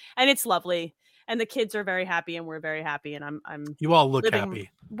do. And it's lovely. And the kids are very happy and we're very happy. And I'm you all look happy.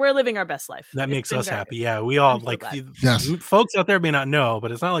 We're living our best life. That makes us happy. Yeah. We all folks out there may not know,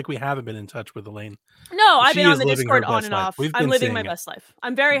 but it's not like we haven't been in touch with Elaine. No, I've been on the Discord on and off. I'm living my best life.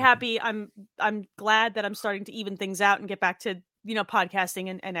 I'm very happy. I'm glad that I'm starting to even things out and get back to,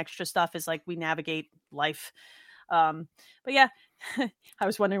 podcasting and extra stuff as like we navigate life. But yeah, I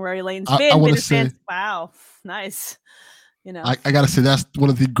was wondering where Elaine's been. Wow. Nice. I gotta say that's one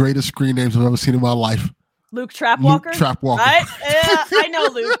of the greatest screen names I've ever seen in my life. Luke Trapwalker. Right? Yeah, I know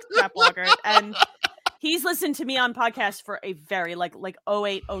Luke Trapwalker, and he's listened to me on podcasts for a very like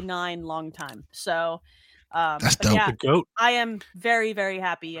 08, 09 long time. So that's dope. Yeah, the goat. I am very, very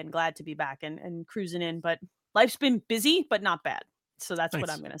happy and glad to be back and cruising in. But life's been busy, but not bad. So that's what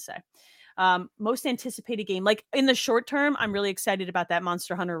I'm gonna say. Most anticipated game, like in the short term, I'm really excited about that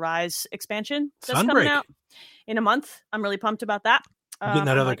Monster Hunter Rise expansion that's coming out in a month. I'm really pumped about that. Getting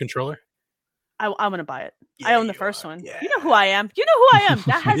that other controller? I'm gonna buy it. Yeah, I own the first one. Yeah. You know who I am.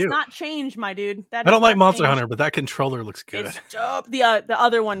 That has not changed, my dude. I don't like Monster Hunter, but that controller looks good. It's dope. The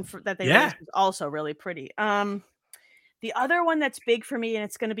other one that they released is also really pretty. The other one that's big for me, and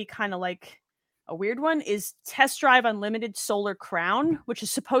it's gonna be kind of like a weird one, is Test Drive Unlimited Solar Crown, which is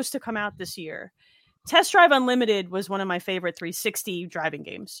supposed to come out this year. Test Drive Unlimited was one of my favorite 360 driving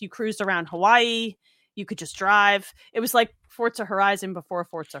games. You cruised around Hawaii. You could just drive. It was like Forza Horizon before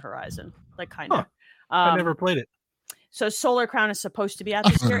Forza Horizon, like kind of. I never played it. So Solar Crown is supposed to be out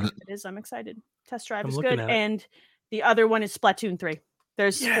this year. It is. I'm excited. Test Drive is good. And the other one is Splatoon 3.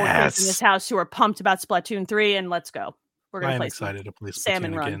 There's 4 kids in this house who are pumped about Splatoon 3, and let's go. We're going to play excited to play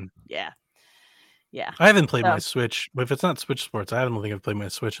Salmon Run again. Yeah. I haven't played my Switch. But if it's not Switch Sports, I don't think I've played my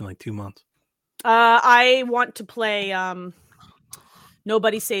Switch in like 2 months. I want to play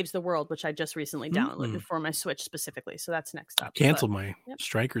Nobody Saves the World, which I just recently downloaded for my Switch specifically. So that's next up. I canceled my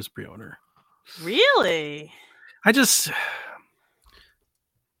Strikers pre-order. Really?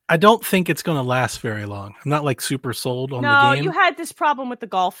 I don't think it's going to last very long. I'm not like super sold on the game. No, you had this problem with the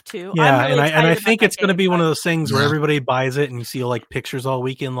golf too. Yeah, really and I think it's going to be one of those things where everybody buys it and you see like pictures all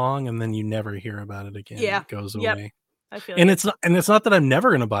weekend long, and then you never hear about it again. Yeah, it goes away. I feel it's not that I'm never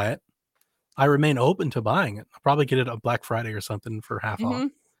going to buy it. I remain open to buying it. I'll probably get it on Black Friday or something for half off.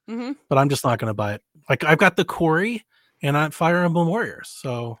 Mm-hmm. But I'm just not going to buy it. Like I've got the Quarry and I'm Fire Emblem Warriors,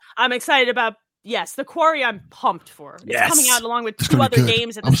 so I'm excited about. Yes, the Quarry I'm pumped for. It's coming out along with 2 other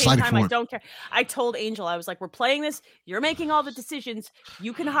games at the same time. I don't care. I told Angel, I was like, we're playing this. You're making all the decisions.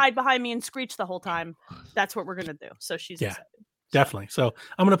 You can hide behind me and screech the whole time. That's what we're going to do. So she's excited. Definitely. So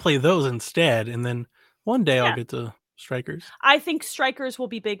I'm going to play those instead. And then one day I'll get to Strikers. I think Strikers will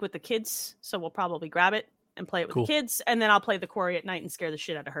be big with the kids. So we'll probably grab it and play it with the kids. And then I'll play the Quarry at night and scare the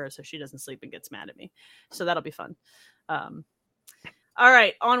shit out of her so she doesn't sleep and gets mad at me. So that'll be fun. All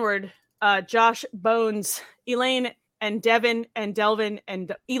right, onward. Josh Bones, Elaine and Devin and Delvin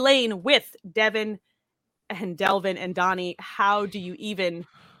and Elaine with Devin and Delvin and Donnie. How do you even?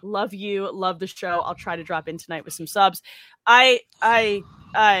 Love you. Love the show. I'll try to drop in tonight with some subs. I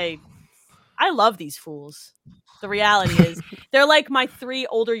love these fools. The reality is they're like my 3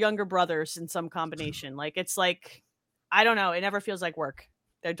 older, younger brothers in some combination. Like, it's like, I don't know. It never feels like work.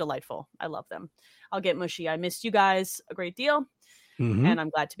 They're delightful. I love them. I'll get mushy. I missed you guys a great deal. And I'm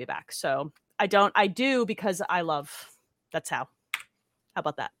glad to be back. So I do because I love. That's how. How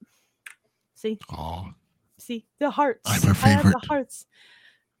about that? See? Aww. See? The hearts. I'm her favorite. I have the hearts.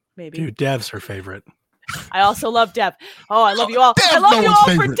 Maybe. Dude, Dev's her favorite. I also love Dev. Oh, I love you all. Dev's I love no you one's all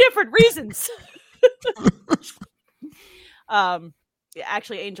favorite. for different reasons.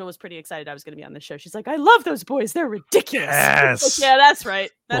 Actually, Angel was pretty excited I was going to be on the show. She's like, I love those boys. They're ridiculous. Yes. Like, yeah, that's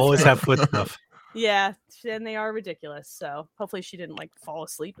right. Always have foot stuff. Yeah, and they are ridiculous. So hopefully she didn't like fall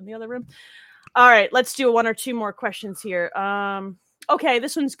asleep in the other room. All right, let's do 1 or 2 more questions here. Okay,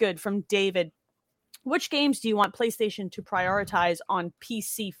 this one's good from David. Which games do you want PlayStation to prioritize on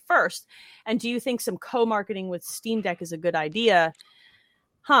PC first? And do you think some co-marketing with Steam Deck is a good idea?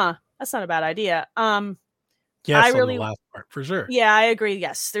 That's not a bad idea. Yes, on the last part, for sure. Yeah, I agree.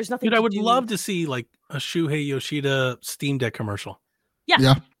 Yes, there's nothing. Dude, I would love to see like a Shuhei Yoshida Steam Deck commercial.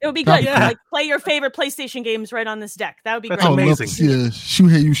 Yeah. It would be good. Yeah. Like, play your favorite PlayStation games right on this deck. That would be great. I would love to see a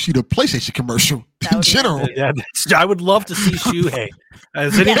Shuhei Yoshida PlayStation commercial in general. Yeah, I would love to see Shuhei.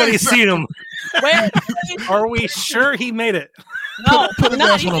 Has anybody seen him? Where are we sure he made it? No, put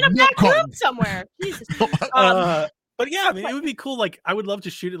no, he's in a back room somewhere. Jesus. But yeah, I mean, it would be cool. Like, I would love to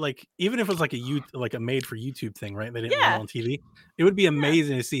shoot it. Like, even if it was like a made for YouTube thing, right? They didn't run on TV. It would be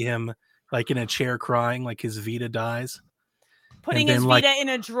amazing to see him like in a chair crying, like his Vita dies. Putting his Vita in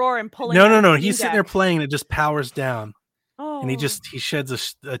a drawer and pulling. No. He's sitting there playing, and it just powers down. Oh. And he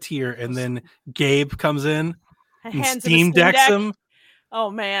sheds a tear, and then Gabe comes in and Steam decks him. Oh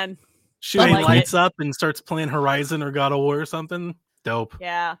man! Shooting lights up and starts playing Horizon or God of War or something. Dope.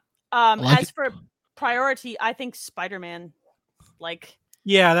 Yeah. As for priority, I think Spider-Man,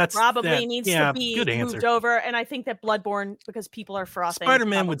 that's probably needs to be good moved over, and I think that Bloodborne, because people are frothing.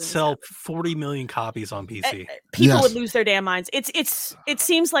 Spider-Man would sell 40 million copies on PC. People would lose their damn minds. It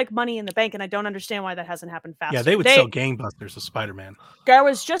seems like money in the bank, and I don't understand why that hasn't happened faster. Yeah, they would sell gangbusters of Spider-Man. There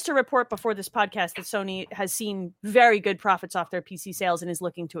was just a report before this podcast that Sony has seen very good profits off their PC sales and is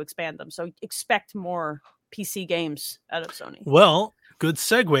looking to expand them. So expect more PC games out of Sony. Well, good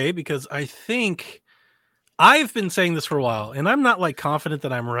segue, because I think I've been saying this for a while, and I'm not like confident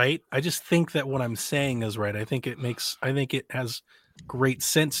that I'm right. I just think that what I'm saying is right. I think it has great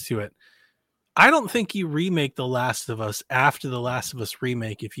sense to it. I don't think you remake The Last of Us after The Last of Us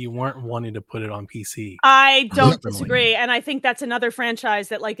remake if you weren't wanting to put it on PC. I don't disagree, and I think that's another franchise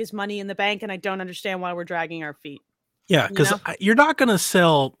that is money in the bank, and I don't understand why we're dragging our feet. Yeah, because you're not going to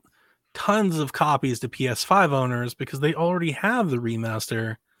sell tons of copies to PS5 owners because they already have the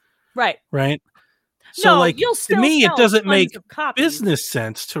remaster. Right. So you'll still to me, it doesn't make business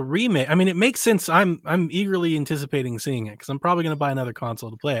sense to remake. I mean, it makes sense. I'm eagerly anticipating seeing it because I'm probably going to buy another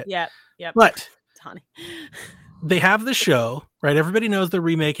console to play it. Yeah. But they have the show, right? Everybody knows they're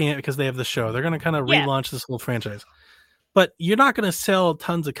remaking it because they have the show. They're going to kind of relaunch this whole franchise. But you're not going to sell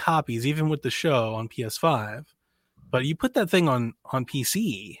tons of copies, even with the show on PS5. But you put that thing on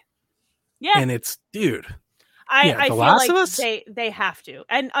PC. Yeah. And it's, dude. I feel like they have to.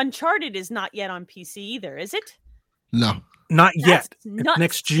 And Uncharted is not yet on PC either, is it? No. Not yet.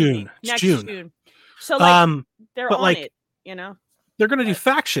 Next June. June. So they're on it, They're going to do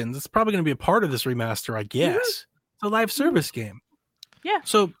factions. It's probably going to be a part of this remaster, I guess. It's a live service game. Yeah.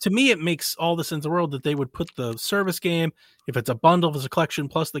 So to me, it makes all the sense in the world that they would put the service game, if it's a bundle, if it's a collection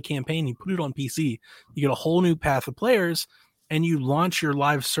plus the campaign, you put it on PC. You get a whole new path of players, and you launch your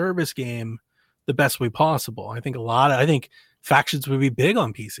live service game the best way possible. I think factions would be big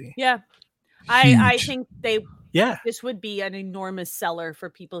on PC. Yeah. I think this would be an enormous seller for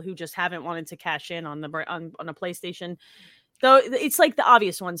people who just haven't wanted to cash in on a PlayStation. Though it's like the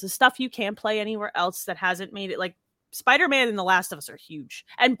obvious ones, the stuff you can't play anywhere else that hasn't made it, like Spider-Man and The Last of Us are huge.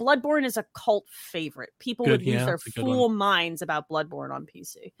 And Bloodborne is a cult favorite. People would lose their fool minds about Bloodborne on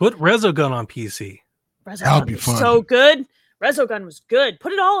PC. Put Resogun on PC. That would be fun. So good. Resogun was good.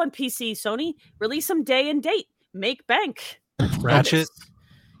 Put it all on PC, Sony. Release them day and date. Make bank. Ratchet.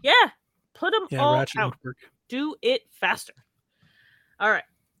 Yeah. Put them all Ratchet out. Do it faster. All right.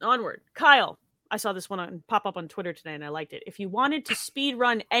 Onward. Kyle, I saw this one pop up on Twitter today, and I liked it. If you wanted to speed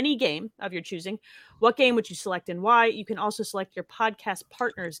run any game of your choosing, what game would you select and why? You can also select your podcast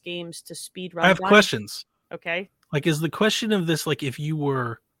partners' games to speed run. I have questions. Okay. Is the question of this if you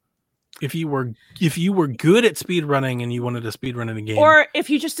were good at speedrunning and you wanted to speedrun in a game, or if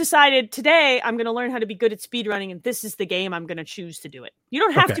you just decided today I'm going to learn how to be good at speedrunning and this is the game I'm going to choose to do it. You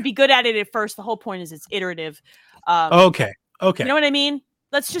don't have to be good at it at first. The whole point is it's iterative. Okay. You know what I mean?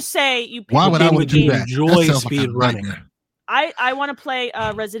 let's just say you pick Why would I want to do that? Enjoy That sounds speed like running. I want to play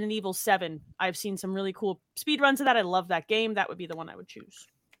Resident Evil 7. I've seen some really cool speed runs of that. I love that game. That would be the one I would choose.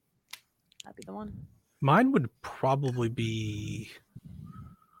 That'd be the one. Mine would probably be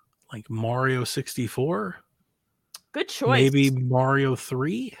like Mario 64. Good choice. Maybe Mario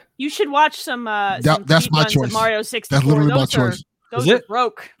 3. You should watch some that's speed my runs of choice. Mario 64. That's literally my choice. Those Is are it?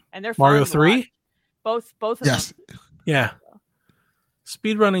 broke, and they're Mario fun to watch. 3? Both of Yes. them. Yeah.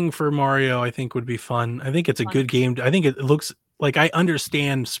 Speedrunning for Mario, I think, would be fun. I think it's a Fun. good game. I think it looks like I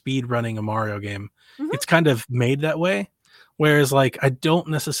understand speedrunning a Mario game. Mhm. It's kind of made that way. Whereas, like, I don't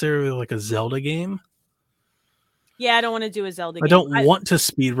necessarily like a Zelda game. Yeah, I don't want to do a Zelda game. I don't want to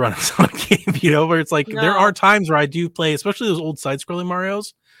speedrun a Zelda game, you know, where it's like there No. are times where I do play, especially those old side-scrolling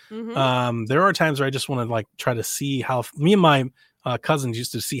Marios. Mhm. There are times where I just want to like try to see how me and my cousins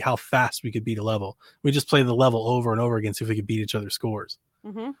used to see how fast we could beat a level. We just play the level over and over again, see if we could beat each other's scores.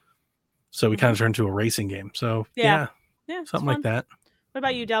 Mhm. So we kind of turned into a racing game. So Yeah, yeah it's something fun. like that. What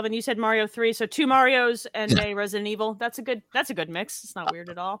about you, Delvin? You said Mario 3, so 2 Marios and Yeah. a Resident Evil. That's a good mix. It's not weird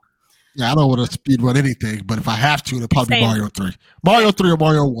at all. Yeah, I don't want to speed run anything, but if I have to, it'll probably be Same. Mario 3. Mario 3 or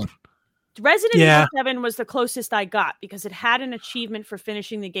Mario 1. Resident Yeah. Evil 7 was the closest I got because it had an achievement for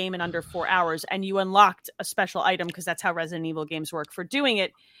finishing the game in under 4 hours, and you unlocked a special item because that's how Resident Evil games work for doing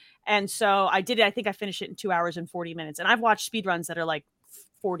it. And so I did it. I think I finished it in 2 hours and 40 minutes. And I've watched speedruns that are like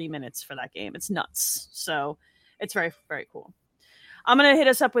 40 minutes for that game. It's nuts. So it's very, very cool. I'm going to hit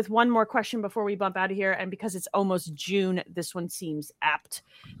us up with one more question before we bump out of here. And because it's almost June, this one seems apt.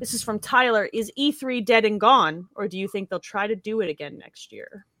 This is from Tyler. Is E3 dead and gone, or do you think they'll try to do it again next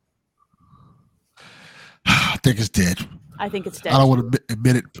year? I think it's dead. I think it's dead. I don't want to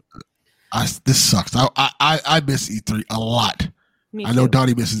admit it. This sucks. I miss E3 a lot. Me I know too.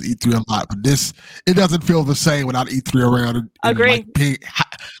 Donnie misses E3 a lot, but it doesn't feel the same without E3 around. And Agree. Like,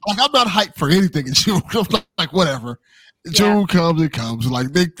 I'm not hyped for anything in June. I'm like, whatever. June comes, it comes.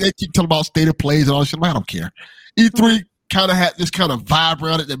 Like they keep talking about state of plays and all that shit. I don't care. E3 kind of had this kind of vibe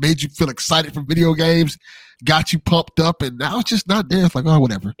around it that made you feel excited for video games, got you pumped up, and now it's just not there. It's like, oh,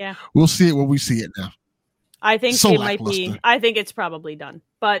 whatever. Yeah. We'll see it when we see it now. I think So it might be. lackluster. I think it's probably done,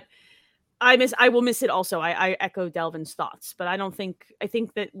 but I will miss it also. I echo Delvin's thoughts, but I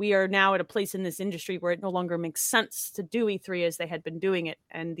think that we are now at a place in this industry where it no longer makes sense to do E3 as they had been doing it,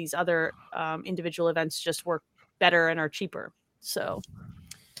 and these other individual events just work better and are cheaper. So,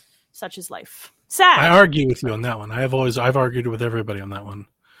 such is life. Sad. I argue with you on that one. I've argued with everybody on that one.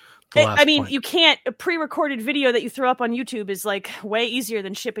 I mean, you can't. A pre-recorded video that you throw up on YouTube is like way easier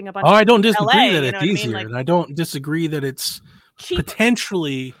than shipping a bunch. I don't disagree LA, that you it's know what I mean? easier, Like, and I don't disagree that it's cheap.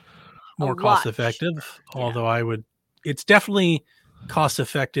 potentially more lot cost effective. Although it's definitely cost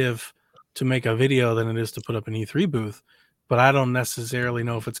effective to make a video than it is to put up an E3 booth. But I don't necessarily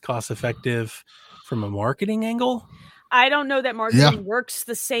know if it's cost effective from a marketing angle. I don't know that marketing works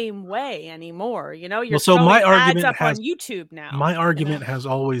the same way anymore. You know, you're so my throwing ads argument up has on YouTube now. My argument has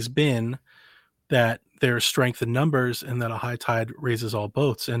always been that there's strength in numbers and that a high tide raises all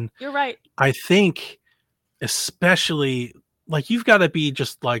boats. And You're right. I think, especially like you've got to be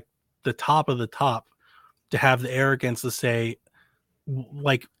just like the top of the top to have the arrogance to say,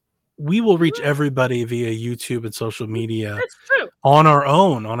 like, we will reach everybody via YouTube and social media. That's true. On our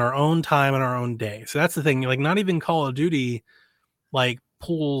own time and our own day. So that's the thing. Like, not even Call of Duty, like,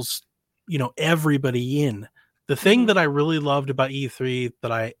 pulls, everybody in. The thing that I really loved about E3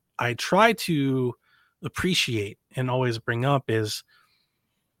 that I try to appreciate and always bring up is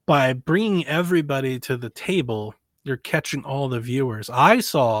by bringing everybody to the table, you're catching all the viewers. I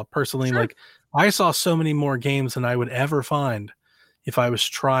saw personally, I saw so many more games than I would ever find if I was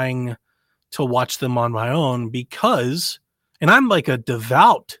trying to watch them on my own because, and I'm like a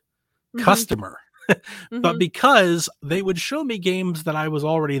devout customer, but because they would show me games that I was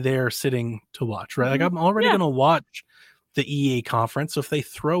already there sitting to watch, right? Like I'm already going to watch the EA conference. So if they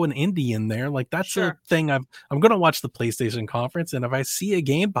throw an indie in there, like that's a thing I'm going to watch the PlayStation conference. And if I see a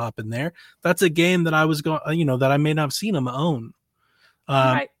game pop in there, that's a game that I was going, that I may not have seen on my own.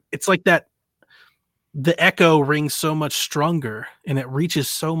 It's like that. The echo rings so much stronger and it reaches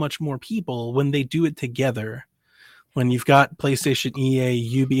so much more people when they do it together. When you've got PlayStation,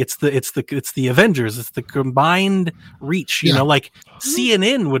 EA, UB, it's the Avengers. It's the combined reach. You know, like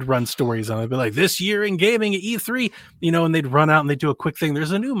CNN would run stories on it. Be like, this year in gaming at E3, and they'd run out and they do a quick thing.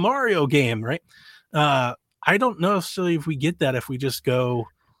 There's a new Mario game, right? I don't know necessarily if we get that if we just go.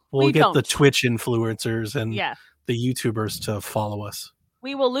 We'll get the Twitch influencers and the YouTubers to follow us.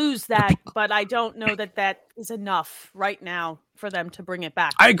 We will lose that, but I don't know that is enough right now for them to bring it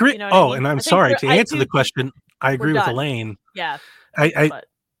back. I agree. You know what I mean? And I'm sorry to answer the question. I agree with Elaine. Yeah.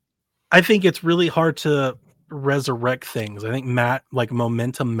 I think it's really hard to resurrect things. I think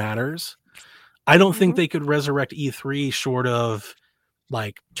momentum matters. I don't think they could resurrect E3 short of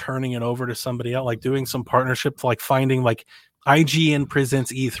like turning it over to somebody else, like doing some partnership, like finding like IGN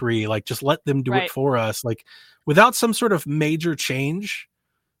presents E3, like just let them do it for us, like without some sort of major change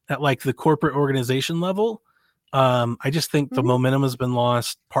at like the corporate organization level. I just think the momentum has been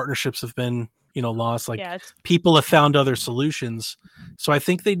lost. Partnerships have been, lost. Like people have found other solutions. So I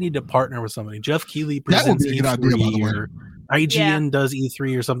think they need to partner with somebody. Jeff Keighley presents E3 or IGN does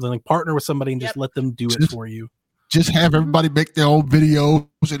E3 or something, like partner with somebody and just let them do it for you. Just have everybody make their own videos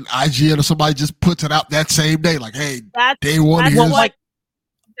and IGN or somebody just puts it out that same day. Like, hey, day one is like,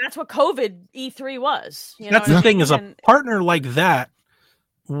 that's what COVID E3 was. That's the thing is a partner like that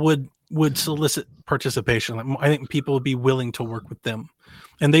would solicit participation. Like, I think people would be willing to work with them,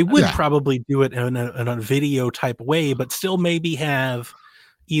 and they would probably do it in a video type way, but still maybe have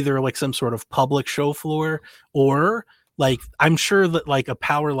either like some sort of public show floor, or like I'm sure that like a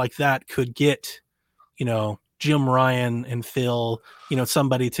power like that could get, Jim Ryan and Phil,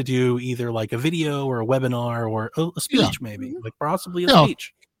 somebody to do either like a video or a webinar or a speech, maybe like possibly a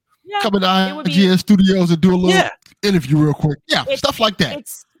speech. Yeah, come into IGN Studios and do a little interview real quick. Yeah, stuff like that.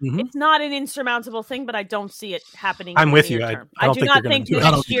 It's not an insurmountable thing, but I don't see it happening. I'm with you. I do not think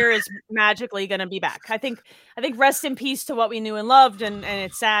next year is magically going to be back. I think rest in peace to what we knew and loved, and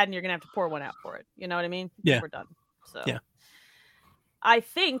it's sad, and you're going to have to pour one out for it. You know what I mean? Yeah, we're done. So I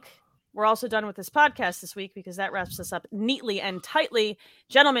think we're also done with this podcast this week because that wraps us up neatly and tightly.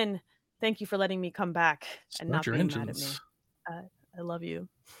 Gentlemen, thank you for letting me come back and not being mad at me. I love you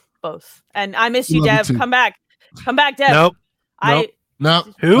both. And I miss you, Dev. Come back. Come back, Dev. Nope. No.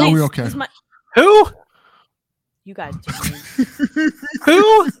 Who? No, we okay. Who? You guys do.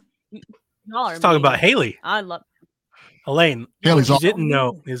 Who? Y'all are talking about Haley. I love Elaine. Haley's what you didn't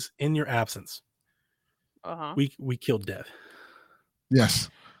know is in your absence. We killed Dev. Yes.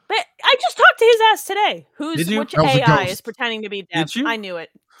 But I just talked to his ass today. Which AI is pretending to be Dev? I knew it.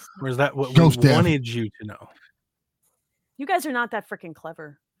 Or is that what we wanted you to know? You guys are not that freaking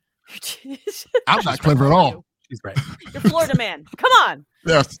clever. I'm not clever at all. She's right. You're Florida man. Come on.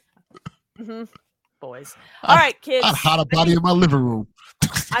 Yes. Boys. All right, kids. I'd hide a body in my living room.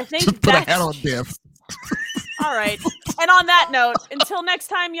 I think just put a hat on Dev. All right. And on that note, until next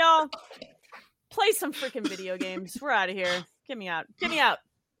time, y'all, play some freaking video games. We're out of here. Get me out.